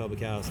King Street Public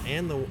House,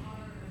 and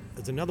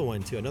there's another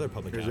one too, another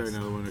public Is house. there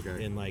another one?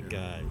 Okay. In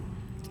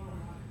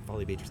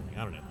Folly Beach or something.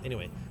 I don't know.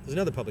 Anyway, there's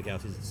another public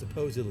house who's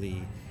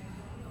supposedly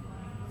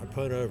a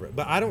part over it.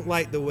 But I don't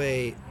like the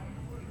way,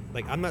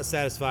 I'm not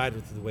satisfied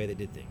with the way they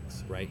did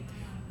things, right?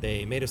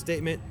 They made a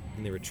statement,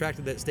 and they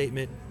retracted that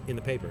statement in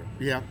the paper.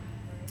 Yeah.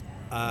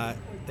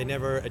 They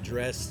never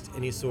addressed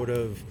any sort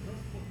of,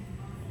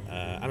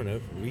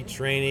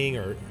 retraining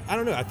or, I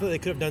don't know. I feel like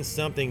they could have done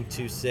something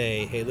to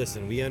say, hey,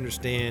 listen, we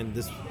understand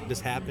this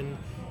happened.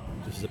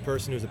 This is a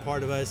person who's a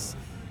part of us,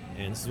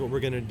 and this is what we're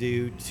going to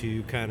do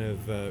to kind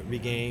of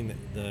regain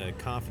the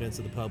confidence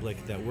of the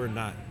public that we're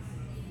not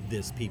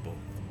this people.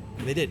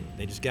 And they didn't.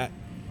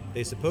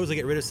 They supposedly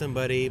get rid of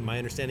somebody. My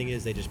understanding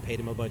is they just paid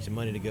him a bunch of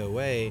money to go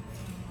away,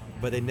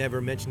 but they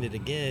never mentioned it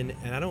again,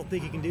 and I don't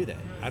think you can do that.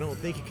 I don't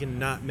think you can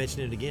not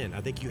mention it again.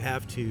 I think you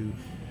have to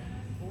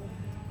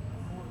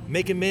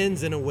make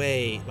amends in a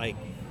way, I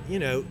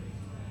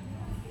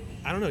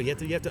don't know, you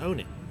have to own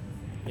it.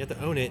 You have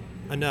to own it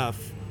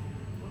enough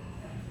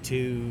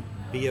to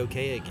be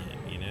okay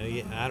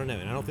again, I don't know,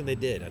 and I don't think they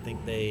did. I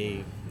think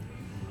they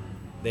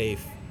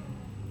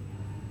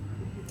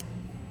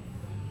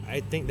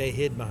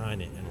hid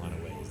behind it in a lot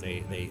of ways.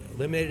 They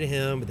eliminated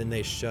him, but then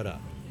they shut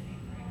up.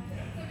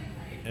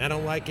 And I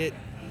don't like it.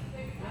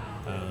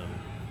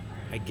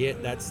 I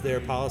get that's their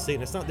policy,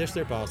 and it's not just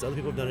their policy. Other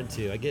people have done it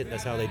too. I get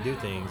that's how they do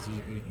things.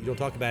 You don't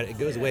talk about it. It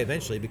goes away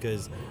eventually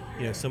because,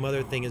 some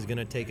other thing is going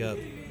to take up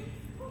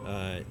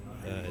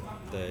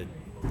the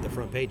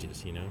front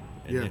pages, and,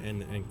 Yeah.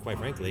 and quite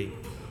frankly,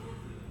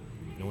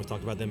 no one's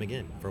talked about them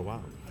again for a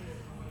while.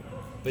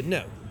 But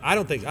no, I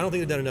don't think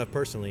they've done enough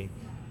personally,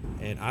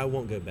 and I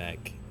won't go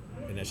back.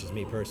 And that's just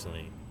me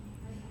personally.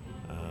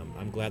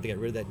 I'm glad they got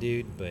rid of that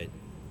dude, but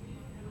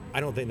I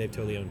don't think they've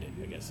totally owned it,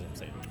 I guess is what I'm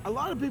saying. A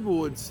lot of people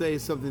would say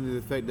something to the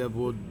effect of,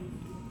 well,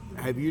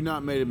 have you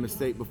not made a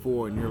mistake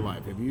before in your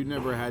life? Have you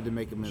never had to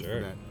make amends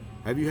Sure. for that?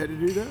 Have you had to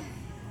do that?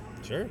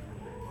 Sure.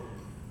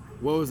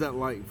 What was that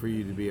like for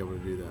you to be able to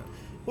do that?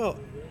 Well,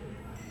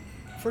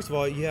 first of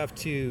all, you have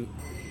to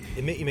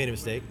admit you made a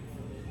mistake,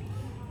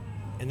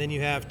 and then you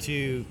have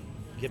to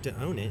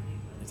own it.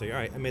 It's like, all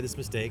right, I made this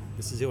mistake.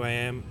 This is who I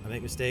am. I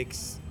make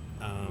mistakes.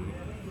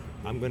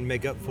 I'm going to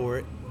make up for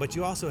it. But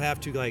you also have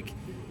to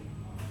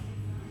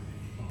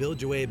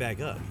build your way back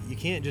up. You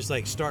can't just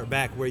start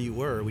back where you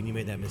were when you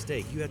made that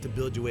mistake. You have to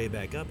build your way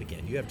back up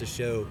again. You have to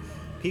show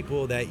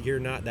people that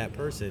you're not that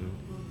person,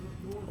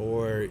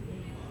 or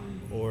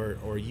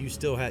you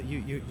still have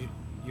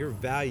your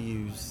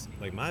values,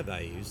 like my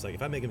values. Like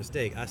if I make a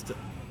mistake,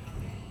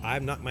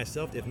 I'm not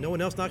myself. If no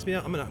one else knocks me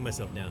down, I'm gonna knock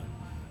myself down,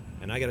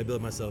 and I got to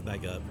build myself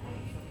back up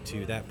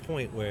to that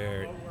point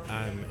where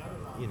I'm,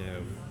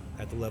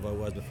 at the level I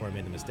was before I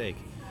made the mistake.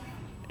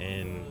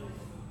 And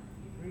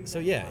so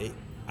yeah,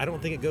 I don't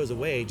think it goes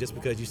away just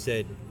because you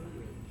said,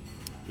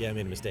 yeah, I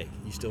made a mistake.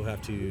 You still have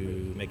to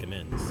make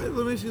amends.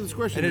 Let me ask you this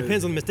question. And it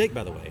depends on the mistake,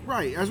 by the way.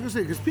 Right, I was going to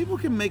say, because people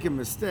can make a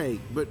mistake,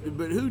 but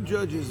who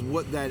judges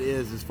what that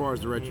is as far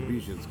as the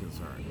retribution is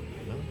concerned?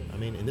 Well, I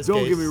mean, in this Don't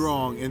case, get me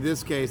wrong. In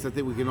this case, I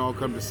think we can all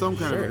come to some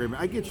kind of Sure.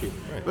 agreement. I get you.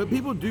 Right. But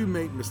people do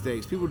make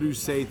mistakes. People do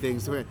say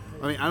things. I mean,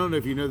 I don't know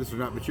if you know this or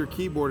not, but your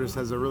keyboardist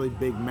has a really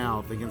big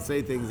mouth. They can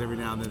say things every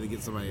now and then to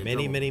get somebody in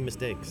trouble. many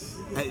mistakes.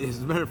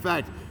 As a matter of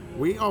fact,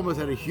 we almost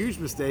had a huge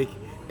mistake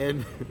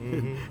in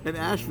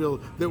Asheville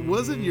that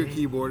wasn't your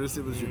keyboardist,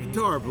 it was your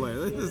guitar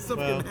player. Something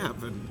Well,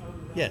 happened.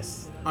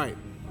 Yes. All right.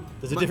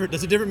 Those are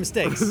different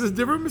mistakes. This is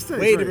different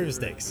mistakes. Way right. different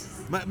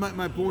mistakes.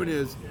 My point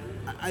is,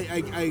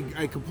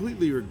 I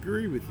completely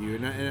agree with you,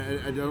 and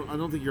I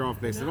don't think you're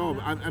off base at all.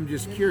 But I'm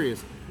just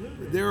curious.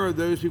 There are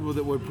those people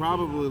that would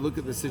probably look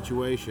at the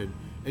situation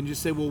and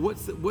just say, well,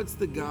 what's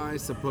the guy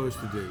supposed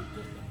to do?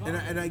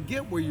 And I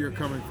get where you're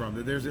coming from.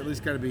 That there's at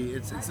least got to be.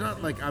 It's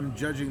not like I'm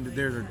judging that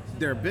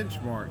there are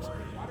benchmarks,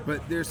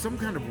 but there's some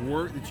kind of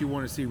work that you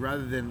want to see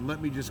rather than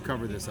let me just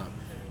cover this up.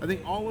 I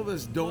think all of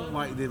us don't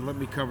like the let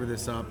me cover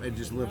this up and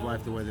just live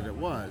life the way that it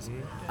was.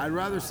 I'd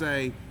rather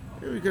say,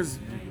 because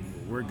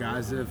we're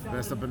guys that have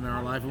messed up in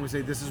our life, and we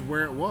say this is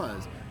where it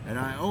was, and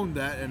I own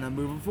that, and I'm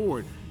moving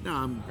forward.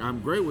 Now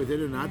I'm great with it,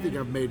 and I think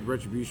I've made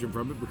retribution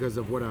from it because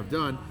of what I've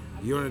done.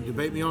 You want to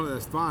debate me on it?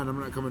 That's fine. I'm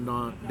not coming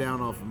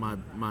down off of my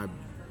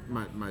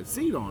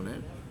seat on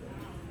it,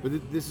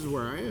 but this is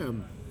where I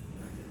am.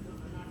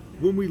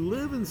 When we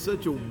live in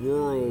such a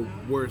world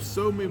where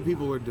so many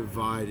people are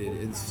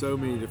divided in so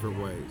many different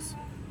ways,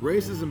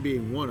 racism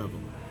being one of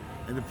them.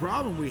 And the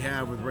problem we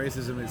have with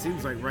racism, it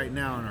seems like right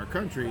now in our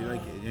country,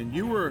 and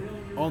you were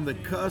on the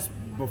cusp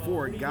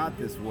before it got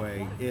this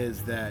way,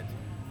 is that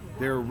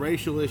there are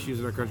racial issues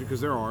in our country,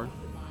 because there are,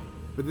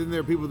 but then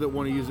there are people that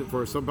want to use it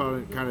for some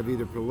kind of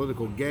either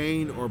political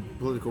gain or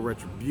political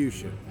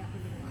retribution.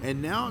 And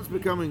now it's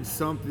becoming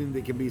something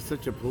that can be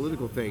such a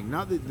political thing.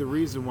 Not that the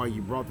reason why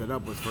you brought that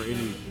up was for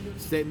any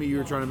statement you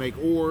were trying to make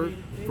or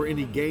for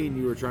any gain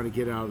you were trying to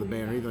get out of the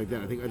band or anything like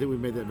that. I think we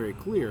made that very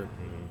clear.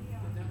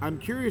 I'm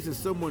curious, as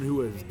someone who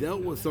has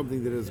dealt with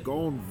something that has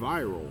gone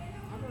viral,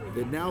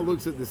 that now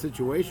looks at the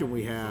situation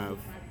we have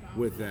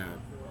with that.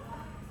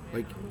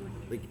 Like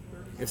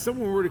if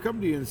someone were to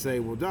come to you and say,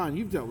 well, Don,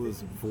 you've dealt with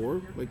this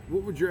before, like,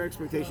 what would your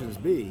expectations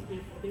be?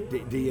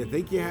 Do you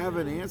think you have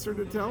an answer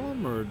to tell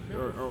them, or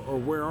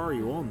where are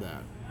you on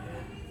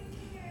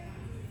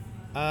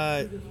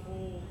that?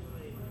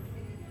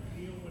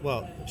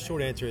 Well,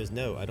 short answer is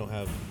no. I don't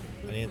have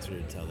an answer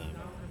to tell them.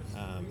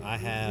 I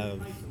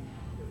have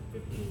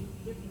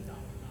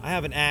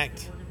an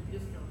act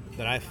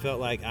that I felt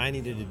like I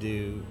needed to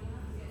do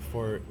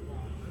for,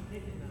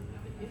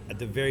 at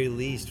the very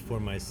least,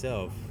 for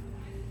myself,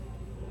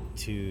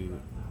 to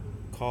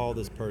call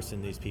this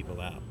person, these people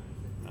out.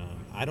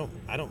 I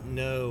don't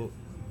know.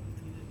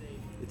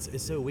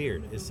 It's so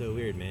weird. It's so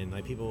weird, man.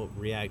 Like, people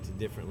react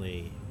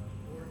differently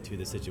to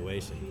the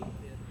situation,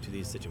 to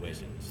these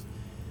situations.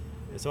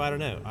 And so I don't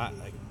know. I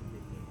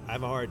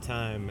have a hard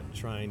time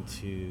trying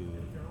to.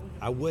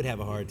 I would have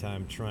a hard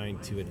time trying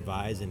to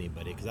advise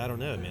anybody, because I don't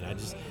know, man.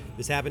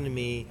 This happened to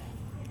me.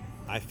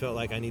 I felt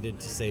like I needed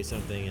to say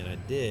something, and I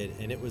did,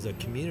 and it was a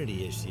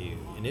community issue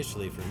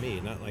initially for me,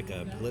 not like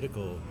a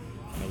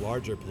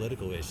larger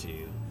political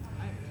issue.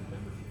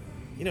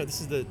 You know,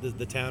 this is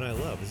the town I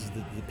love. This is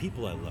the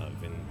people I love,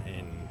 and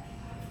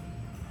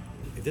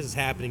if this is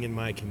happening in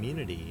my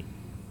community,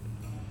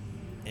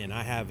 and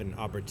I have an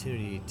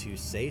opportunity to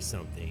say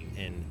something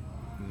and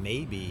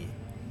maybe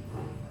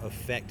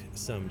affect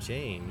some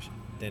change,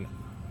 then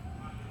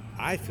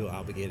I feel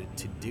obligated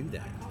to do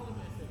that.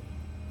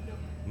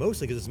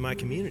 Mostly because it's my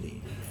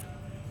community,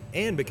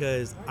 and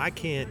because I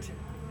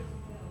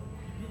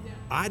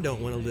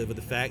don't want to live with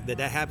the fact that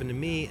happened to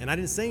me and I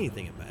didn't say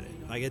anything about it.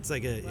 Like,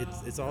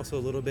 it's also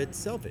a little bit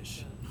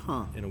selfish,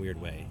 in a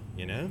weird way,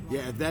 you know?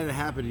 Yeah, if that had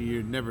happened to you,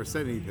 you'd never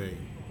said anything.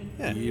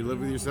 Yeah. You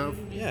live with yourself?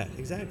 Yeah,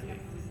 exactly.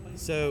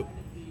 So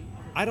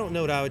I don't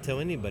know what I would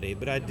tell anybody,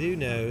 but I do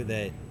know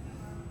that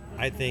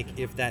I think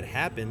if that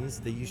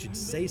happens, that you should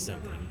say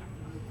something.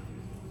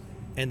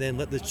 And then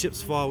let the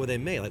chips fall where they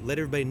may. Like, let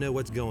everybody know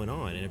what's going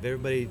on. And if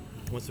everybody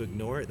wants to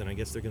ignore it, then I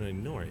guess they're going to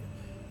ignore it.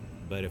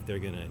 But if they're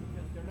going to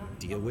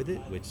deal with it,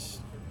 which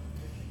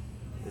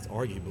it's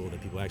arguable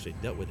that people actually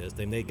dealt with this,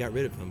 then they got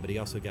rid of him, but he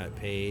also got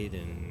paid,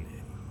 and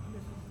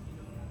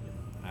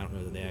I don't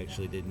know that they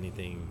actually did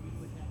anything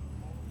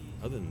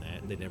other than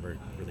that. They never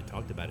really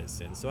talked about it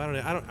since. So I don't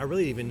know. I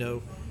really even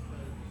know.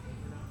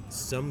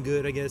 Some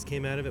good, I guess,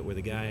 came out of it, where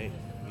the guy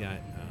got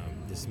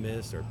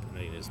dismissed, or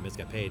not even dismissed,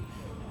 got paid,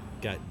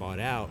 got bought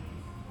out.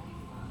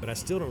 But I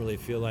still don't really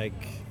feel like,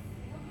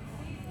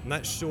 I'm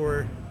not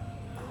sure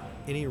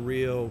any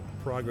real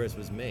progress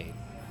was made,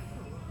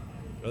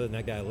 other than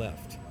that guy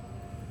left.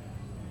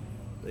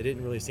 They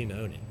didn't really seem to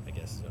own it, I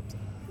guess is what I'm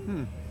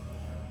saying.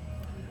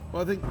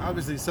 Well, I think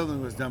obviously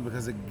something was done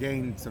because it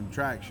gained some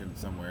traction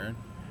somewhere,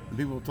 and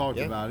people talked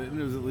about it, and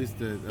it was at least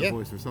a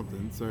voice or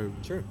something. So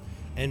sure.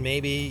 And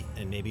maybe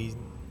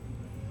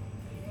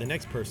the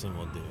next person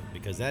will do it,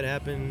 because that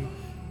happened.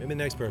 Maybe the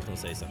next person will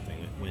say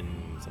something when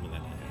something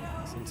like that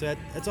happens. And so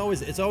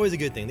it's always a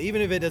good thing.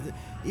 Even if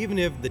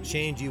the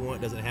change you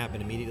want doesn't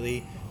happen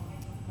immediately,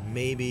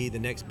 maybe the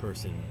next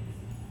person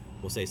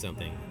will say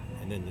something,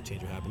 and then the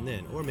change will happen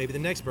then. Or maybe the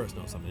next person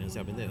will say something and it's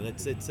happen then.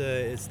 It's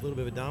a little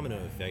bit of a domino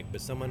effect.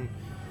 But someone,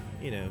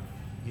 you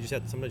just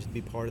have to sometimes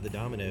be part of the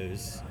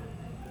dominoes.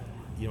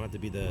 You don't have to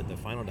be the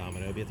final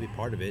domino, but you have to be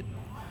part of it.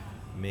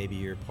 Maybe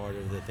you're part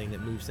of the thing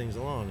that moves things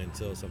along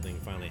until something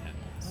finally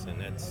happens,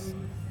 and that's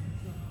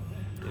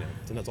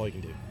all you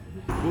can do.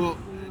 Well,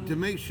 to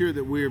make sure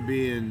that we're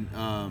being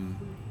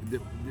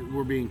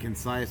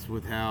concise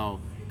with how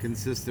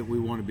consistent we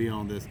want to be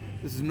on this.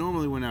 This is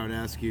normally when I would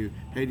ask you,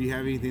 hey, do you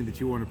have anything that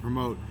you want to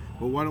promote?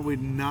 But why don't we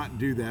not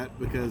do that?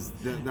 Because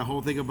the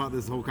whole thing about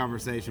this whole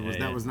conversation was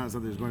that was not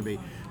something that was going to be.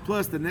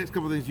 Plus, the next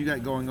couple of things you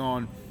got going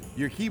on,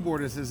 your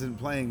keyboardist isn't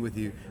playing with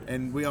you,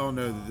 and we all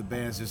know that the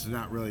band's just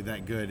not really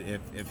that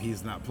good if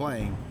he's not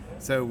playing.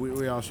 So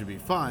we all should be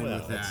fine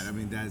with that. I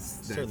mean,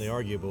 that's certainly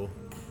arguable.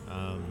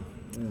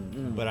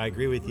 But I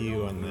agree with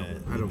you on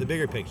the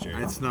bigger picture.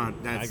 It's not.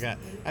 I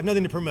have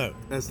nothing to promote.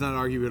 That's not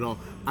arguable at all.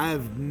 I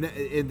have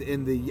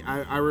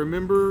I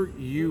remember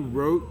you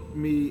wrote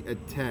me a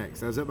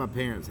text. I was at my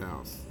parents'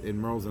 house in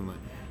Merle's Inlet.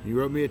 You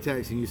wrote me a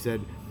text and you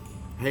said,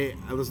 "Hey,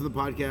 I listened to the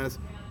podcast.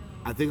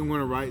 I think I'm going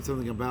to write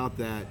something about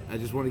that. I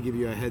just want to give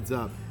you a heads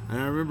up." And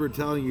I remember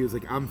telling you, "It's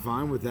like I'm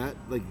fine with that.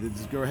 Like,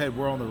 just go ahead.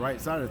 We're on the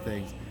right side of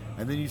things."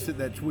 And then you sent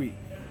that tweet.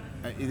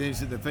 And then you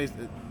sent the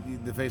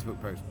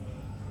Facebook post.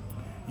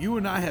 You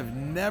and I have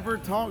never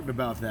talked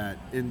about that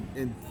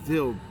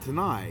until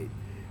tonight,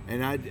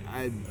 and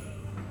I've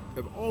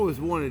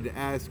always wanted to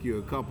ask you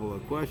a couple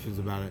of questions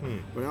about it,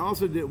 but I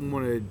also didn't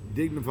want to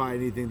dignify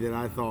anything that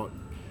I thought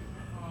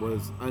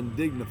was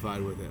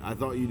undignified with it. I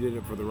thought you did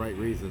it for the right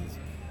reasons.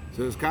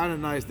 So it's kind of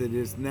nice that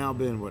it's now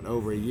been,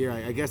 over a year?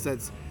 I guess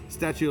that's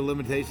statute of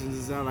limitations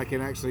is out. I can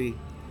actually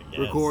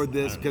record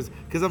this because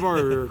I've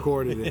already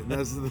recorded it, and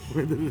that's the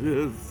way that it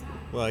is.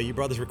 Well, you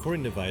brought this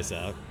recording device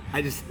out.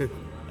 I just...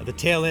 At the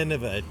tail end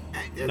of a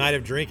night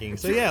of drinking.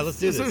 So yeah, let's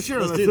do this. So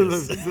sure, let's do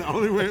this. That's the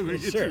only way we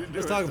can Sure, do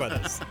let's it. talk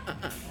about this.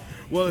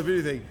 Well, if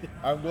anything,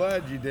 I'm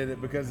glad you did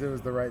it because it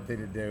was the right thing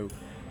to do.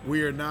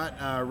 We are not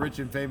rich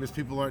and famous.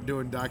 People aren't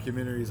doing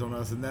documentaries on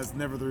us, and that's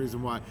never the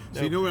reason why.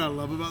 So you know what I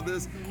love about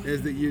this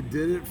is that you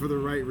did it for the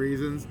right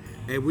reasons,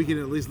 and we can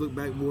at least look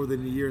back more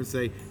than a year and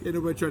say, yeah,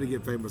 nobody tried to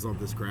get famous off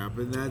this crap,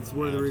 and that's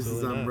one of the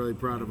reasons I'm really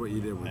proud of what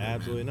you did with it.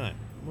 Absolutely not.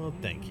 Well,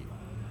 thank you.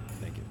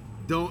 Thank you.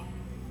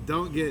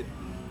 Don't get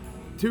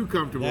too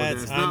comfortable with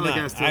that. It's not like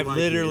I still I've like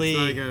literally,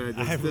 you.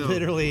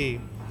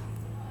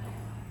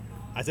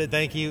 I said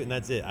thank you, and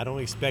that's it. I don't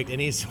expect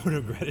any sort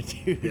of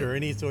gratitude or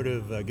any sort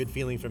of good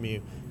feeling from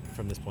you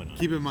from this point on.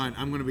 Keep in mind,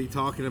 I'm going to be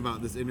talking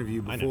about this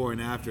interview before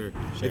and after.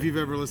 Sure. If you've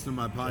ever listened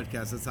to my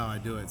podcast, that's how I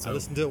do it. So I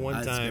listened to it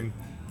one time.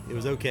 It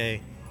was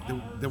okay.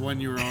 The one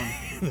you were on?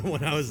 The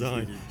one I was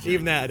on.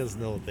 Even that, I don't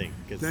know the whole thing.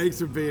 Thanks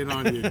for being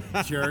on, you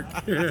jerk.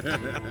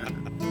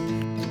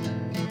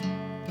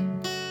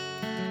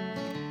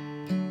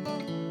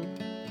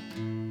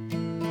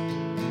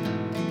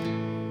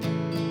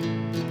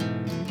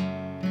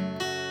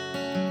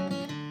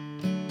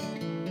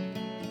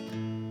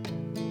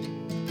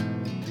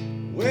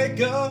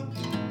 Wake up,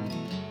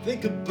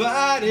 think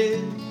about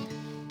it.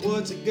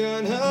 What's it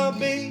gonna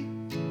be?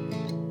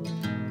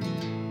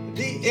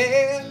 The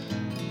air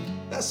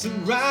that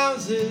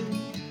surrounds it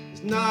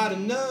is not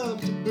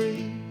enough to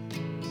breathe.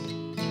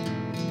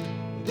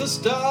 The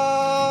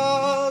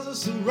stars that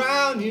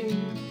surround you,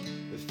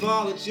 they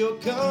fall at your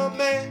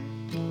command.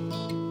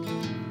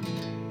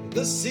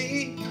 The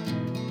sea,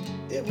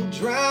 it will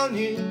drown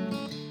you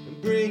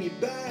and bring you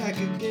back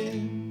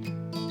again.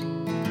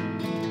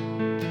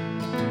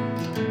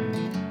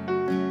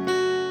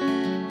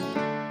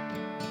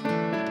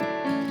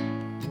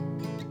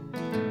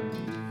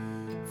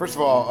 First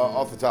of all,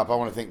 off the top, I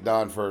want to thank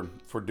Don for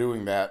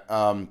doing that.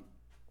 I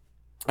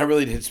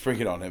really did spring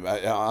it on him.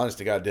 I honest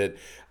to God, did.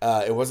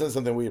 It wasn't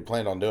something we had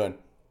planned on doing.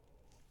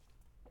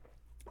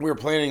 We were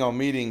planning on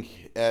meeting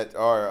at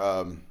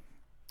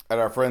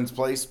our friend's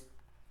place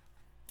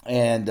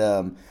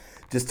and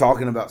just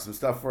talking about some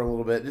stuff for a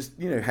little bit. Just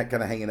kind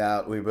of hanging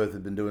out. We both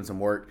had been doing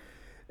some work,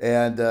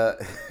 and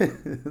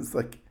it's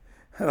like,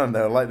 I don't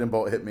know, a lightning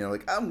bolt hit me. I'm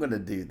like, I'm gonna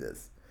do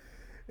this,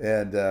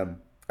 and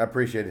I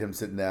appreciated him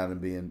sitting down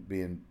and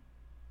being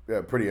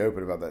pretty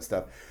open about that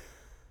stuff.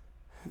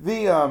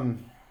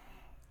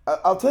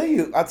 I'll tell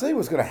you what's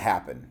going to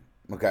happen.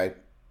 Okay,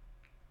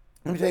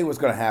 let me tell you what's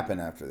going to happen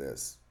after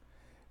this,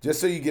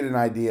 just so you get an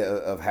idea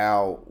of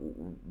how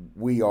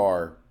we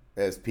are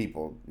as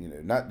people.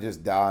 Not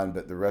just Don,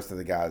 but the rest of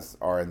the guys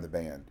are in the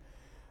band.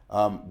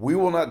 We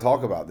will not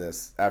talk about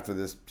this after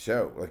this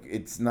show. Like,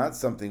 it's not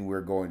something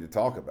we're going to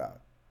talk about.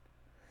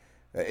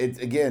 It's,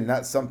 again,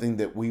 not something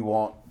that we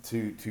want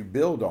to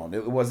build on.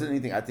 It wasn't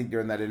anything. I think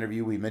during that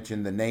interview we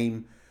mentioned the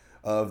name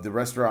of the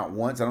restaurant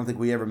once. I don't think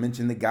we ever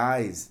mentioned the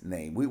guy's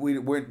name.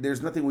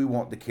 There's nothing we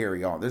want to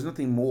carry on. There's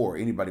nothing more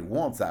anybody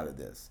wants out of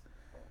this,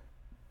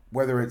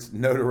 whether it's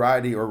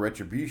notoriety or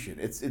retribution.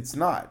 It's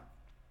not.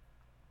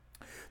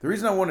 The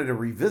reason I wanted to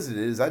revisit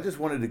it is I just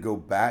wanted to go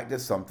back to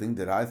something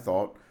that I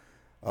thought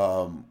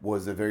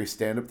was a very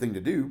stand-up thing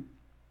to do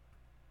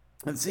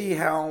and see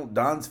how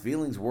Don's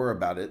feelings were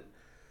about it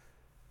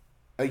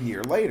a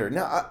year later.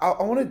 Now,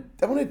 I want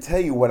to tell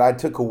you what I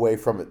took away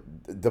from it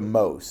the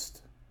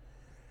most.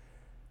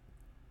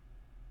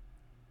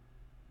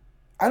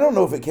 I don't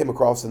know if it came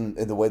across in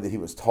the way that he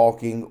was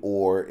talking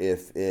or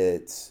if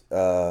it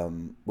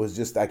was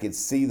just I could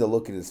see the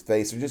look in his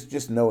face or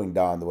just knowing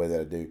Don the way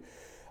that I do.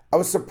 I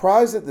was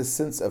surprised at the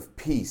sense of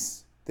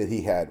peace that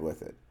he had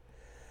with it.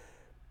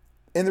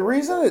 And the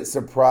reason it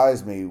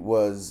surprised me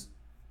was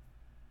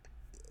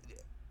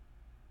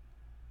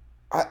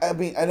I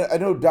mean, I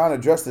know Don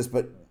addressed this,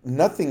 but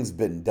nothing's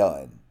been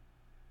done.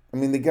 I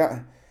mean, the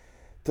guy,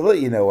 to let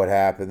you know what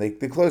happened,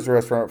 they closed the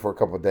restaurant for a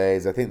couple of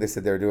days. I think they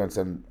said they were doing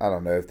some, I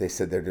don't know if they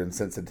said they're doing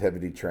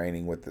sensitivity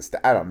training with the staff.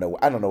 I don't know.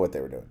 I don't know what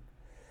they were doing.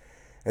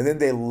 And then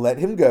they let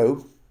him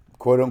go,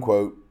 quote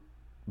unquote.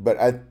 But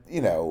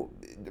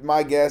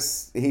my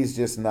guess, he's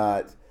just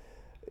not,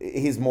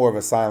 he's more of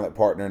a silent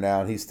partner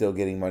now, and he's still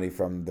getting money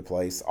from the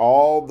place.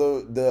 All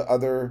the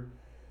other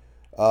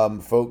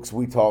folks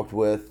we talked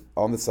with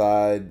on the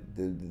side,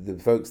 the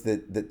folks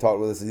that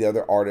talked with us, the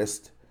other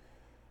artists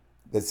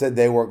that said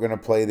they weren't going to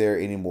play there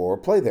anymore,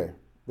 play there.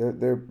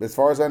 They're as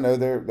far as I know,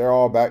 they're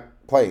all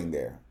back playing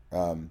there.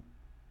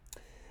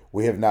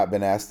 We have not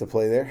been asked to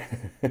play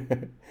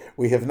there.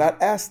 We have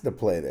not asked to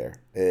play there.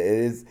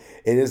 It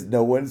is.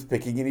 No one's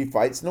picking any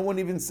fights. No one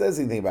even says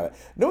anything about it.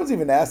 No one's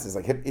even asked us,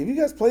 like, have you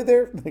guys played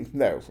there? Like,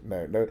 no.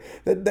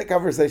 That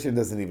conversation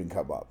doesn't even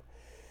come up.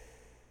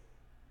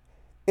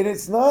 And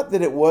it's not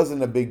that it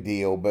wasn't a big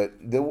deal, but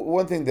the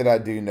one thing that I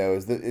do know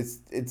is that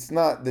it's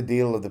not the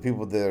deal of the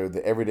people that are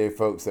the everyday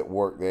folks that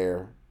work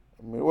there.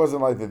 I mean, it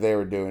wasn't like that they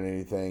were doing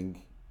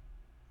anything.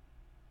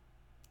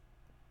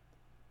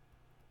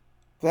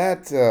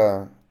 That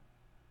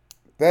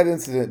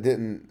incident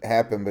didn't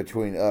happen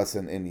between us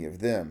and any of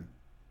them.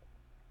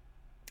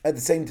 At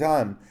the same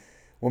time,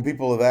 when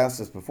people have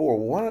asked us before,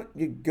 well, why don't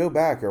you go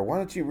back, or why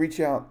don't you reach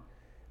out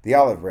the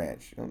olive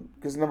branch?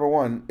 Because number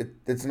one,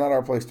 it's not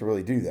our place to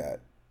really do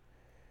that.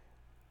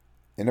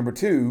 And number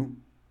two,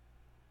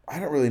 I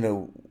don't really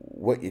know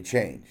what you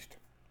changed.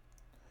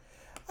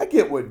 I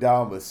get what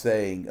Don was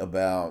saying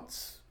about,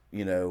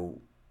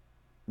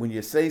 when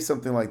you say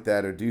something like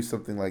that or do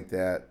something like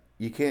that,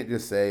 you can't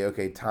just say,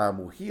 okay, time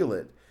will heal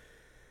it.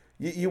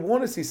 You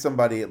want to see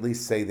somebody at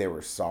least say they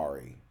were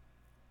sorry.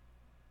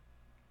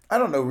 I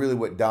don't know really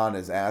what Don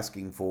is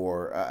asking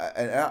for,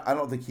 and I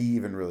don't think he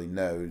even really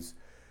knows.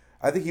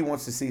 I think he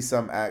wants to see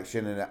some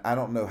action, and I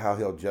don't know how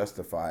he'll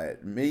justify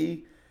it.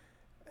 Me,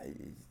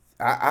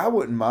 I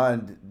wouldn't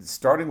mind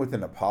starting with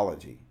an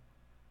apology.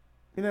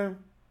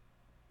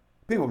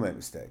 People make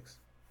mistakes.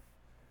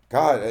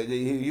 God,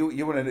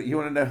 you want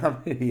to know how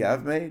many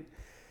I've made?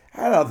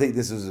 I don't think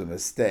this was a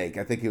mistake.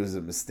 I think it was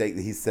a mistake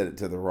that he said it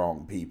to the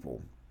wrong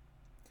people.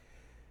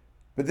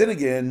 But then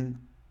again,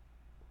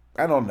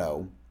 I don't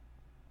know.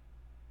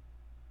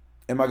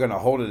 Am I going to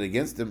hold it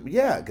against him?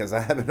 Yeah, because I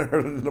haven't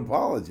heard an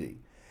apology.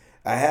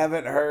 I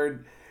haven't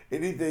heard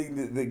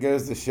anything that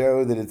goes to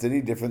show that it's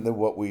any different than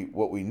what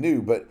we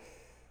knew. But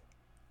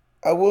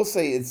I will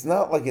say it's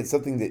not like it's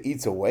something that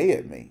eats away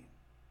at me.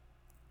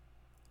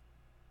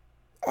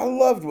 I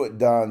loved what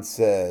Don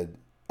said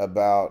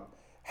about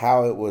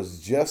how it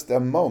was just a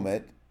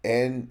moment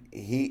and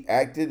he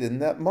acted in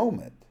that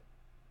moment.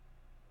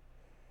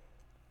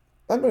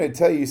 I'm going to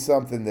tell you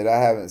something that I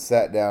haven't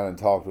sat down and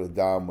talked with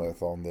Don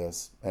with on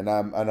this, and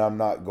I'm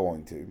not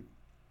going to.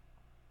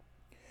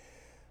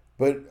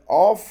 But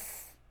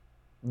off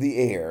the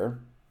air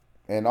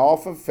and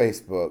off of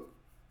Facebook,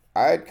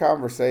 I had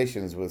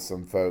conversations with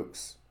some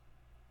folks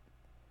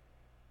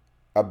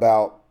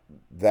about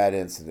that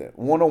incident,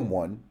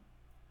 one-on-one,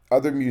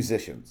 other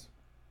musicians.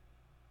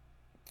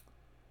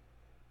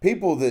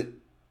 People that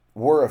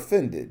were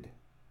offended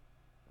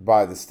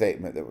by the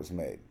statement that was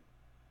made.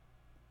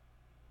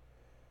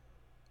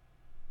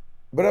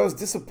 But I was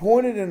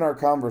disappointed in our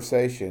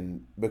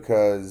conversation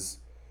because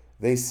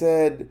they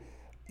said,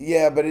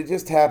 yeah, but it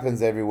just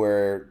happens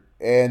everywhere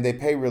and they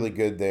pay really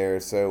good there,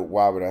 so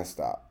why would I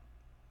stop?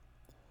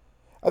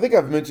 I think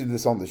I've mentioned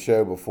this on the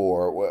show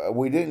before.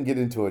 We didn't get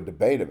into a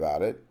debate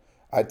about it.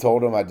 I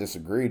told them I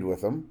disagreed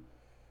with them.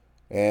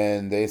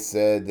 And they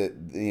said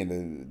that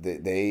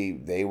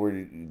they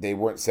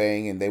weren't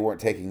saying and they weren't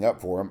taking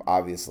up for him,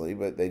 obviously,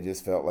 but they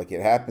just felt like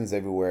it happens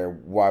everywhere.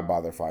 Why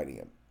bother fighting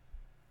him?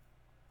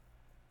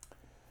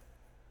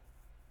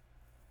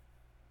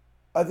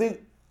 I think,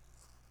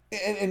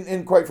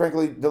 and quite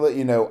frankly, to let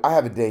you know, I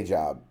have a day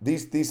job.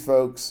 These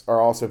folks are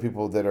also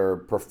people that are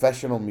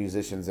professional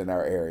musicians in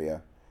our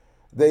area.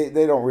 They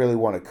don't really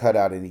want to cut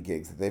out any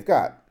gigs that they've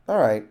got. All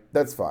right,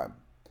 that's fine.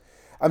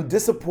 I'm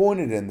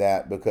disappointed in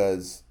that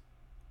because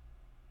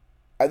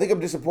I think I'm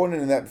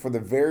disappointed in that for the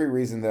very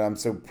reason that I'm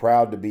so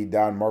proud to be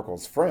Don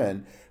Merckle's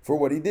friend for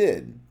what he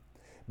did.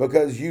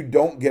 Because you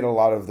don't get a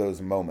lot of those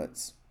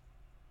moments.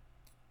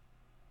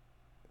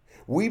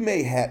 We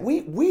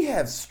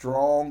have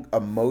strong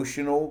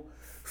emotional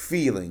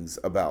feelings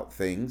about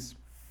things.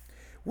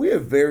 We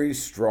have very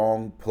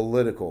strong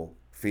political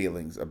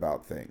feelings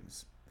about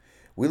things.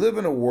 We live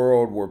in a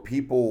world where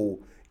people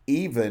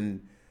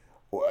even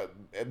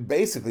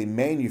basically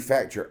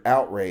manufacture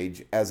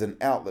outrage as an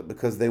outlet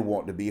because they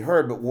want to be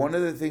heard. But one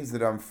of the things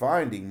that I'm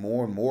finding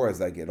more and more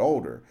as I get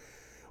older,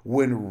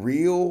 when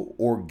real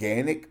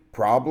organic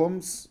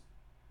problems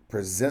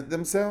present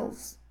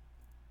themselves,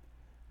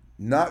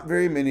 not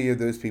very many of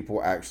those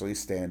people actually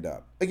stand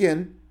up.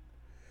 Again,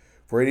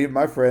 for any of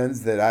my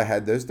friends that I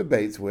had those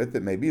debates with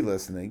that may be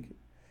listening,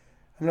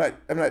 I'm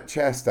not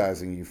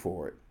chastising you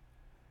for it.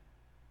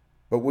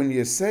 But when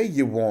you say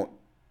you want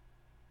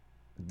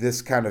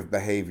this kind of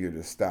behavior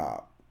to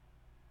stop.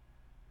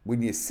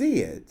 When you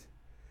see it,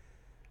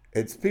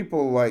 it's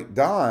people like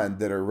Don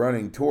that are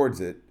running towards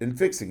it and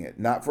fixing it,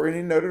 not for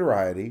any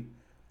notoriety,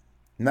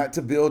 not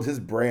to build his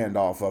brand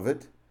off of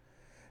it,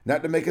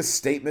 not to make a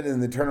statement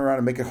and then turn around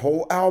and make a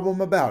whole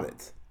album about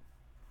it.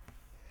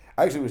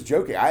 I actually was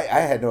joking. I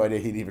had no idea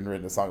he'd even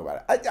written a song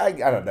about it. I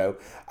don't know.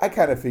 I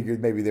kind of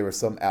figured maybe there was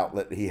some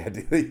outlet he had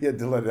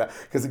to let it out.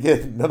 Because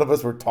again, none of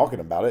us were talking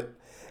about it.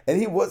 And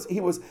he was,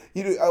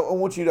 you know, I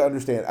want you to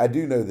understand, I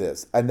do know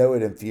this. I know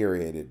it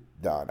infuriated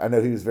Don. I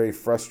know he was very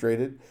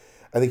frustrated.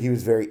 I think he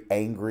was very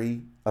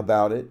angry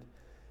about it.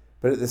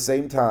 But at the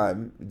same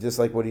time, just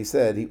like what he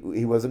said,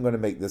 he wasn't going to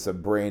make this a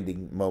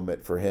branding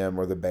moment for him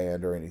or the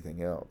band or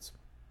anything else.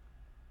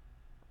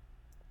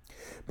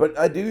 But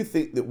I do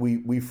think that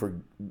we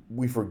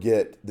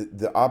forget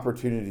the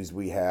opportunities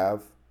we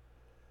have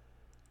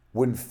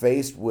when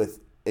faced with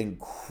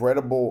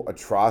incredible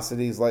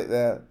atrocities like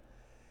that.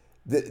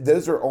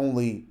 Those are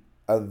only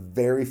a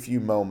very few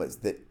moments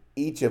that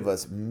each of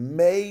us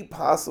may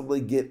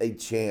possibly get a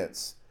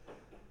chance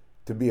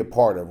to be a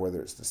part of,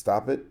 whether it's to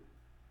stop it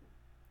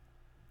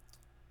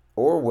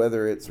or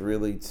whether it's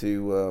really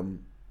to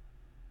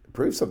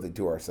prove something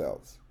to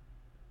ourselves.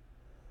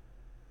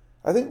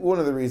 I think one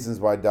of the reasons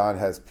why Don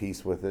has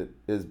peace with it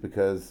is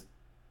because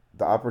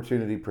the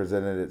opportunity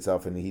presented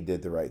itself and he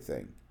did the right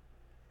thing.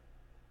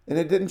 And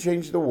it didn't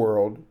change the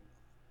world,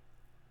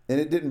 and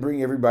it didn't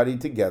bring everybody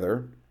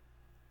together.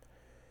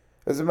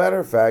 As a matter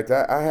of fact,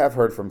 I have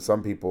heard from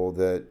some people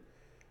that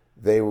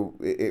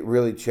it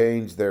really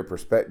changed their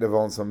perspective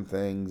on some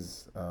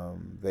things.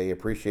 They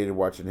appreciated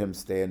watching him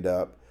stand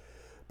up.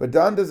 But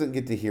Don doesn't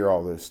get to hear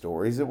all those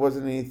stories. It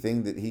wasn't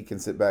anything that he can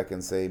sit back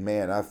and say,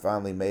 man, I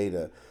finally made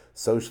a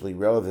socially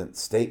relevant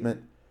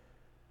statement.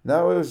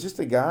 No, it was just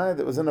a guy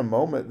that was in a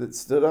moment that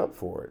stood up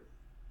for it.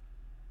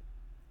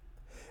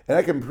 And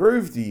I can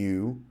prove to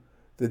you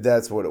that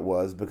that's what it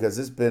was, because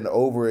it's been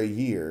over a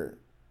year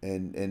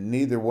and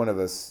neither one of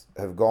us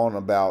have gone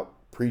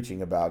about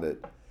preaching about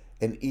it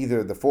in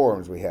either of the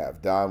forums we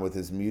have. Don with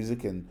his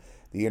music and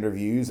the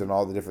interviews and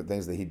all the different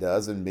things that he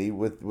does, and me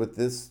with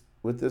this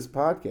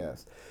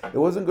podcast. It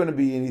wasn't going to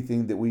be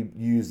anything that we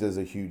used as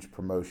a huge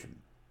promotion.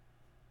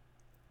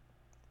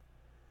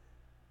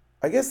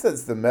 I guess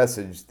that's the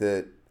message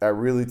that I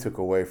really took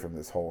away from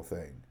this whole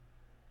thing.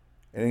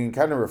 And in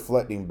kind of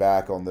reflecting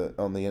back on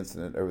the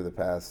incident over the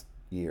past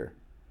year.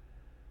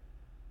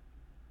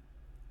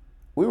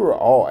 We were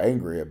all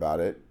angry about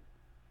it.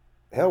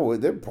 Hell,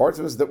 there were parts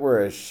of us that were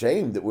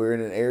ashamed that we're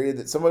in an area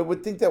that somebody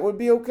would think that would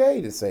be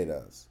okay to say to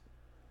us.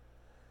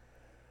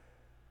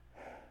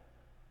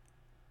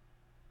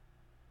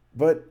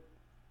 But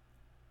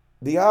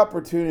the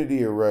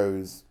opportunity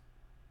arose,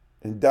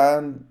 and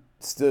Don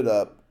stood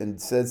up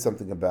and said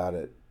something about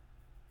it.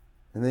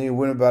 And then he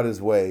went about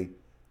his way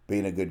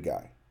being a good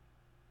guy.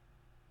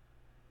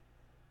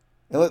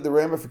 And let the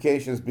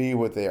ramifications be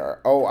what they are.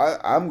 Oh,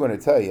 I'm going to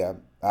tell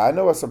you, I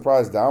know I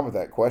surprised Don with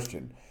that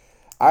question.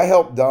 I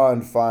helped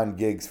Don find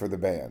gigs for the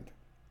band.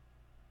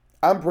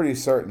 I'm pretty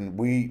certain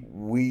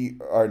we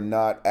are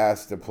not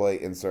asked to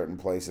play in certain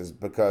places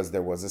because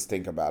there was a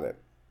stink about it.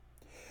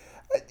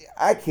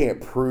 I can't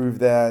prove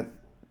that.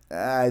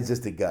 It's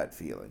just a gut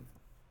feeling.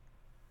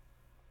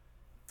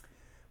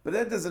 But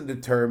that doesn't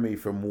deter me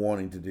from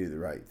wanting to do the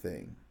right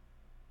thing.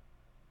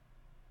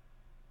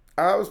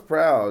 I was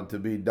proud to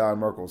be Don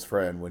Merckle's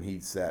friend when he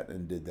sat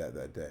and did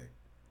that day.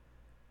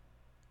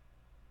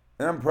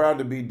 And I'm proud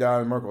to be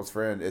Don Merckle's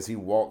friend as he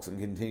walks and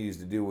continues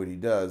to do what he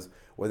does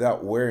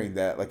without wearing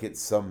that like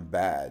it's some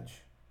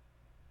badge.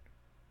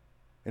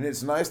 And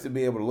it's nice to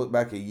be able to look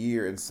back a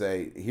year and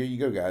say, here you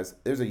go, guys.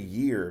 There's a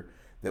year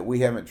that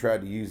we haven't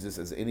tried to use this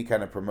as any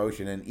kind of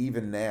promotion. And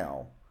even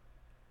now,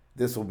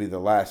 this will be the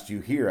last you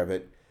hear of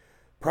it.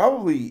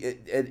 Probably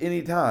at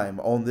any time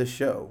on this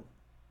show.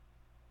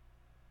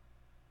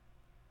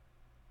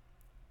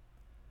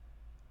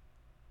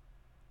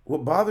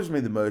 What bothers me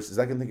the most is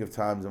I can think of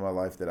times in my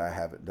life that I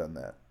haven't done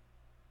that.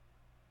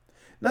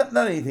 Not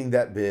anything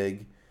that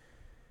big.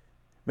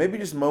 Maybe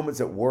just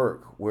moments at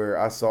work where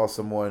I saw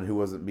someone who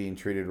wasn't being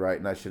treated right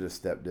and I should have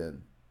stepped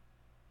in.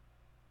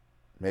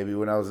 Maybe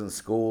when I was in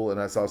school and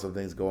I saw some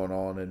things going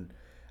on, and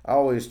I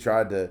always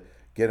tried to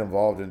get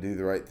involved and do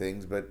the right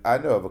things, but I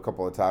know of a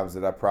couple of times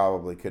that I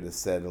probably could have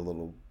said a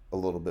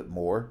little bit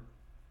more.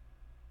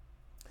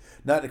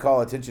 Not to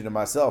call attention to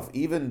myself,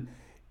 even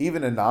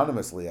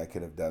anonymously I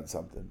could have done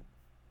something.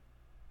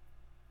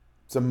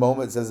 Some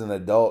moments as an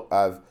adult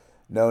I've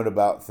known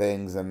about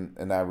things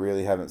and I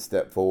really haven't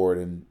stepped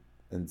forward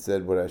and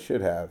said what I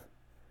should have.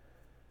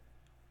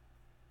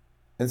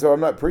 And so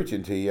I'm not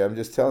preaching to you, I'm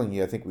just telling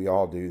you I think we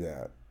all do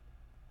that.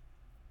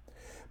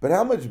 But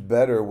how much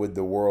better would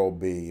the world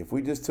be if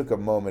we just took a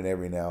moment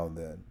every now and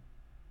then?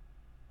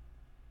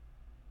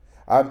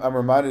 I'm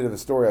reminded of a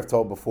story I've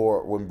told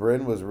before. When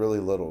Bryn was really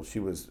little, she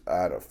was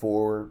at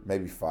 4,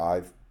 maybe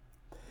 5,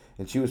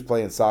 and she was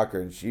playing soccer,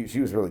 and she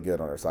was really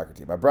good on our soccer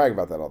team. I brag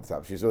about that all the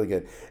time. She's really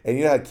good. And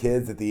you know how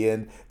kids at the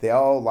end, they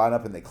all line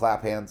up and they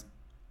clap hands?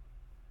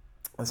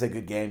 I say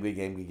good game, good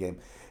game, good game.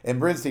 And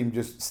Brent's team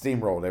just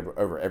steamrolled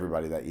over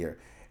everybody that year.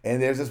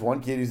 And there's this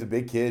one kid who's a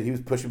big kid. He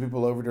was pushing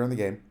people over during the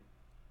game.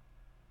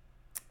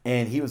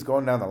 And he was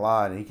going down the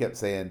line, and he kept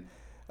saying,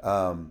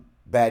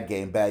 bad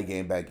game, bad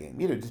game, bad game.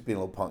 Just being a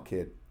little punk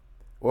kid.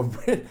 Well,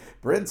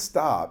 Brent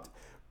stopped,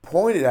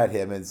 pointed at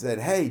him, and said,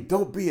 hey,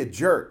 don't be a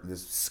jerk.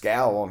 This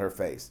scowl on her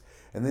face.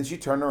 And then she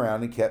turned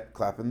around and kept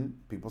clapping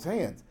people's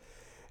hands.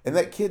 And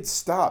that kid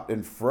stopped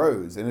and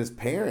froze, and his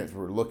parents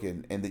were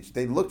looking, and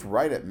they looked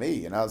right at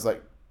me, and I was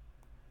like,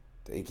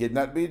 "Tell your kid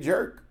not to be a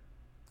jerk."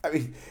 I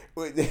mean,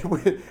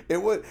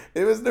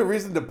 it was no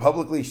reason to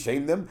publicly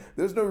shame them.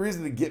 There was no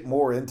reason to get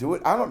more into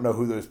it. I don't know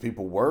who those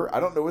people were. I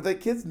don't know what that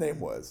kid's name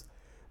was,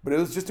 but it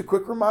was just a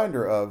quick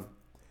reminder of,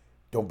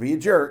 don't be a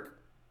jerk.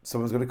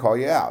 Someone's going to call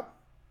you out,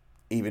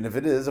 even if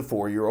it is a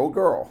 4-year-old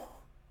girl.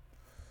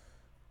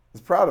 I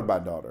was proud of my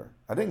daughter.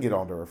 I didn't get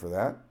onto her for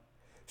that.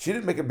 She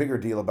didn't make a bigger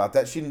deal about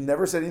that. She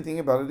never said anything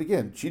about it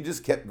again. She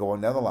just kept going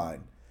down the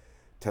line,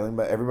 telling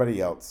everybody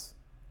else,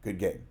 good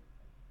game.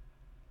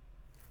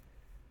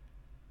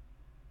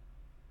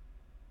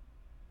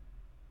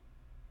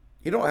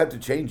 You don't have to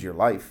change your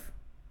life.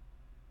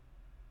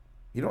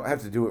 You don't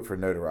have to do it for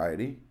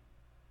notoriety.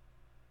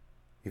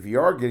 If you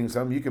are getting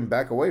something, you can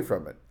back away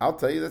from it. I'll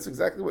tell you, that's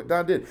exactly what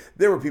Don did.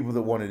 There were people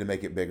that wanted to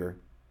make it bigger.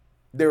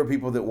 There were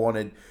people that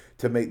wanted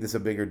to make this a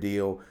bigger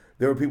deal.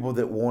 There were people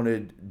that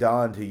wanted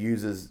Don to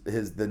use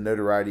the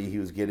notoriety he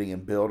was getting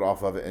and build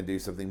off of it and do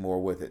something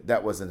more with it.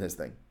 That wasn't his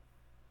thing.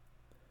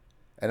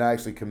 And I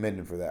actually commend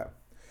him for that.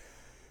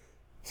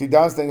 See,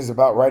 Don's thing is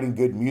about writing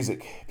good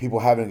music, people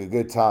having a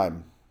good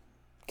time,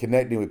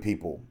 connecting with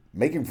people,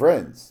 making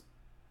friends.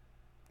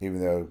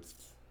 Even though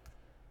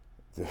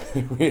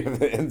we have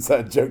the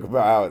inside joke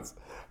about how it's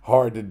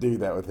hard to do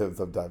that with him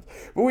sometimes.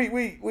 But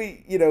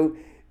we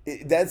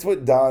that's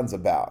what Don's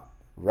about.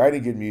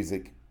 Writing good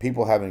music,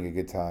 people having a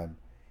good time.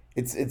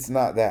 It's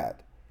not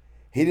that.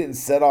 He didn't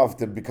set off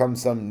to become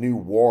some new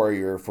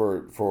warrior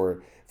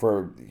for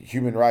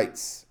human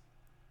rights.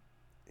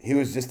 He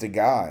was just a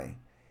guy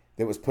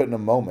that was put in a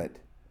moment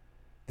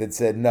that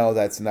said, no,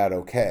 that's not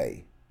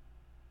okay.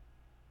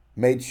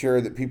 Made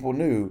sure that people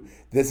knew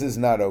this is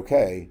not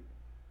okay,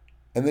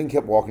 and then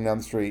kept walking down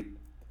the street,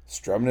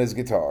 strumming his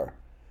guitar,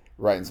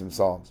 writing some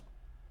songs.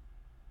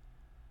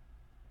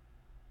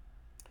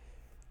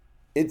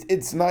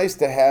 It's nice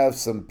to have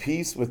some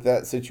peace with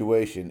that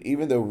situation,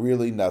 even though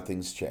really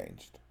nothing's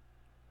changed.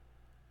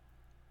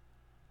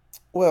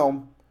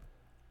 Well,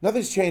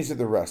 nothing's changed at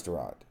the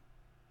restaurant.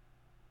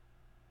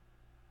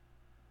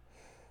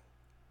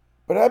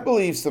 But I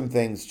believe some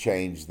things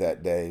changed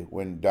that day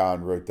when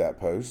Don wrote that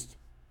post.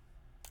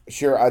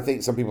 Sure, I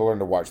think some people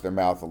learned to watch their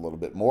mouth a little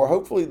bit more.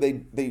 Hopefully,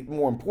 they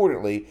more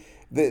importantly,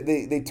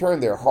 they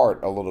turned their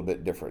heart a little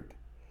bit different.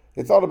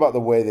 They thought about the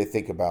way they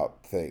think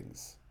about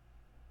things.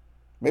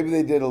 Maybe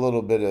they did a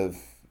little bit of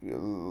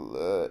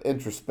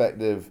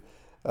introspective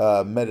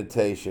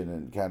meditation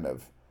and kind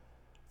of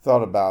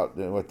thought about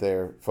what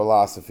their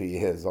philosophy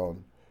is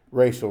on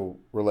racial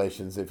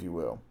relations, if you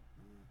will.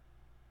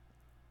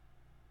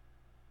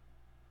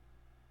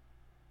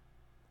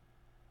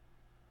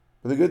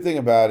 But the good thing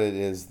about it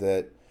is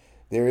that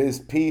there is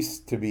peace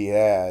to be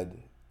had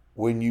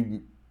when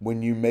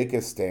you make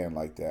a stand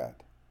like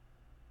that.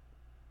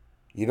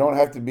 You don't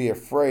have to be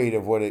afraid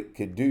of what it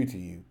could do to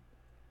you.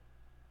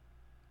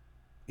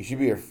 You should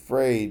be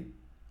afraid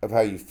of how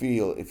you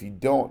feel if you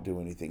don't do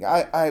anything.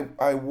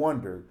 I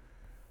wonder.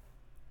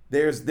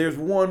 There's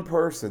one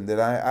person that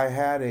I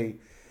had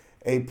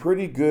a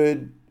pretty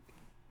good,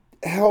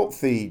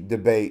 healthy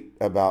debate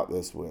about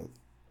this with.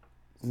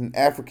 He's an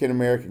African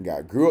American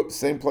guy. Grew up the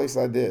same place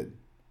I did.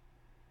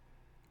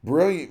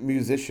 Brilliant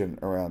musician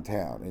around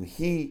town. And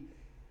he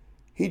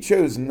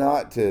chose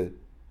not to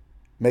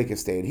make a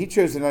stand. He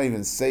chose to not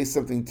even say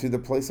something to the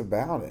place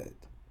about it.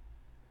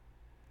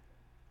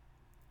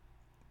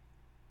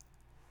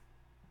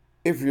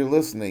 If you're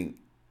listening,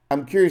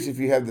 I'm curious if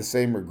you have the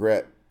same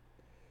regret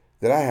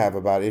that I have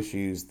about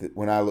issues that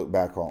when I look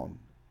back on.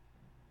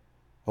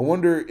 I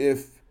wonder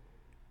if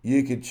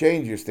you could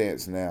change your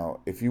stance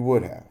now, if you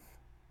would have.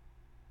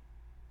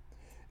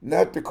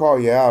 Not to call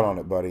you out on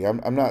it, buddy.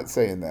 I'm not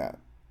saying that.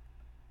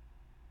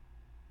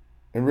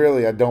 And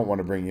really, I don't want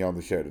to bring you on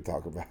the show to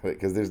talk about it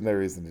because there's no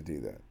reason to do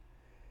that.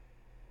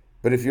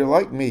 But if you're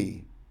like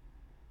me,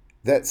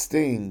 that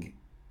sting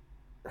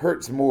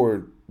hurts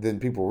more than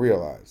people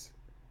realize.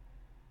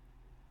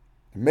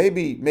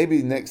 Maybe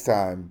next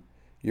time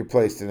you're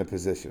placed in a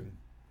position.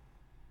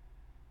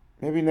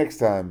 Maybe next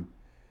time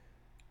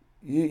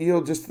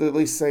you'll just at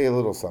least say a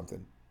little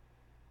something.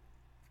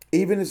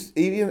 Even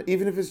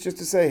if it's just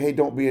to say, hey,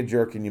 don't be a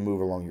jerk and you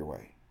move along your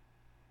way.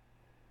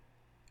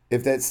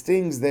 If that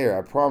sting's there,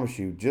 I promise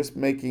you, just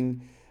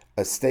making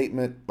a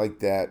statement like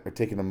that or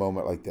taking a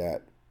moment like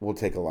that will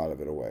take a lot of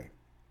it away.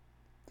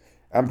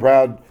 I'm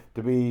proud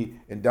to be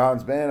in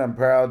Don's band. I'm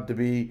proud to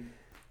be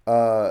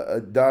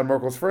Don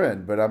Merckle's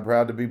friend, but I'm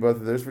proud to be both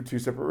of those for two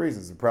separate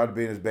reasons. I'm proud to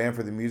be in his band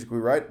for the music we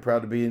write. I'm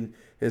proud to be in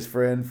his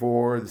friend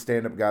for the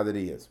stand-up guy that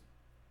he is.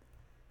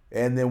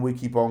 and then we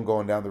keep on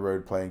going down the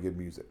road playing good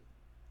music.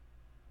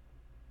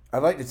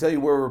 I'd like to tell you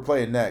where we're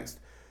playing next,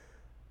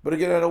 but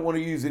again, I don't want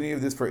to use any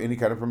of this for any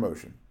kind of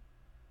promotion.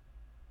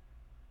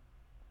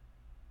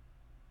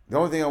 The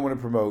only thing I want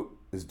to promote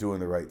is doing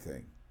the right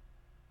thing.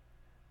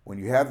 When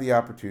you have the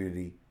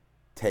opportunity,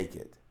 take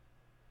it.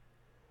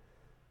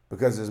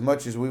 Because as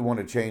much as we want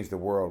to change the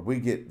world, we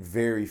get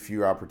very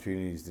few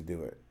opportunities to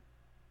do it.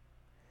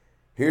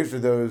 Here's to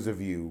those of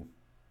you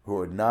who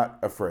are not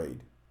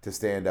afraid to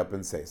stand up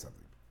and say something.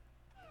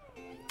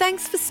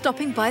 Thanks for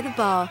stopping by the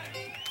bar.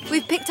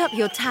 We've picked up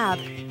your tab,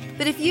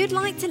 but if you'd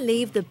like to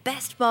leave the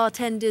best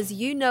bartenders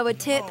you know a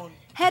tip,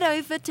 head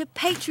over to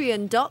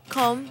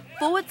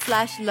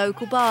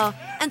patreon.com/localbar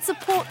and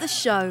support the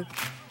show.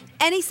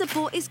 Any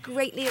support is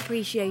greatly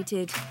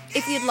appreciated.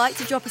 If you'd like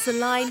to drop us a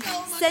line,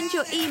 send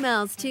your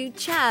emails to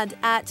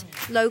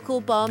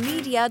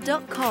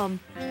chad@localbarmedia.com.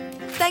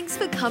 Thanks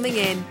for coming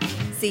in.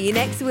 See you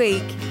next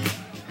week.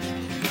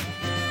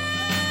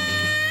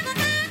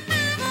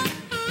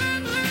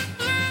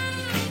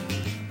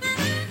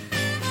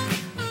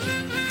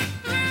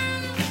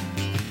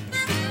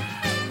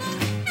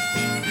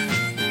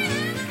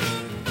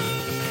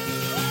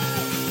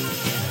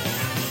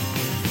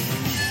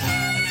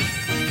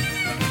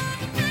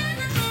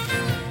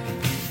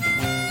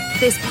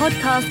 This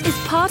podcast is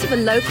part of a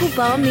Local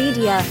Bar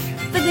Media.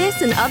 For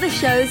this and other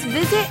shows,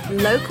 visit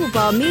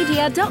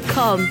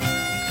localbarmedia.com.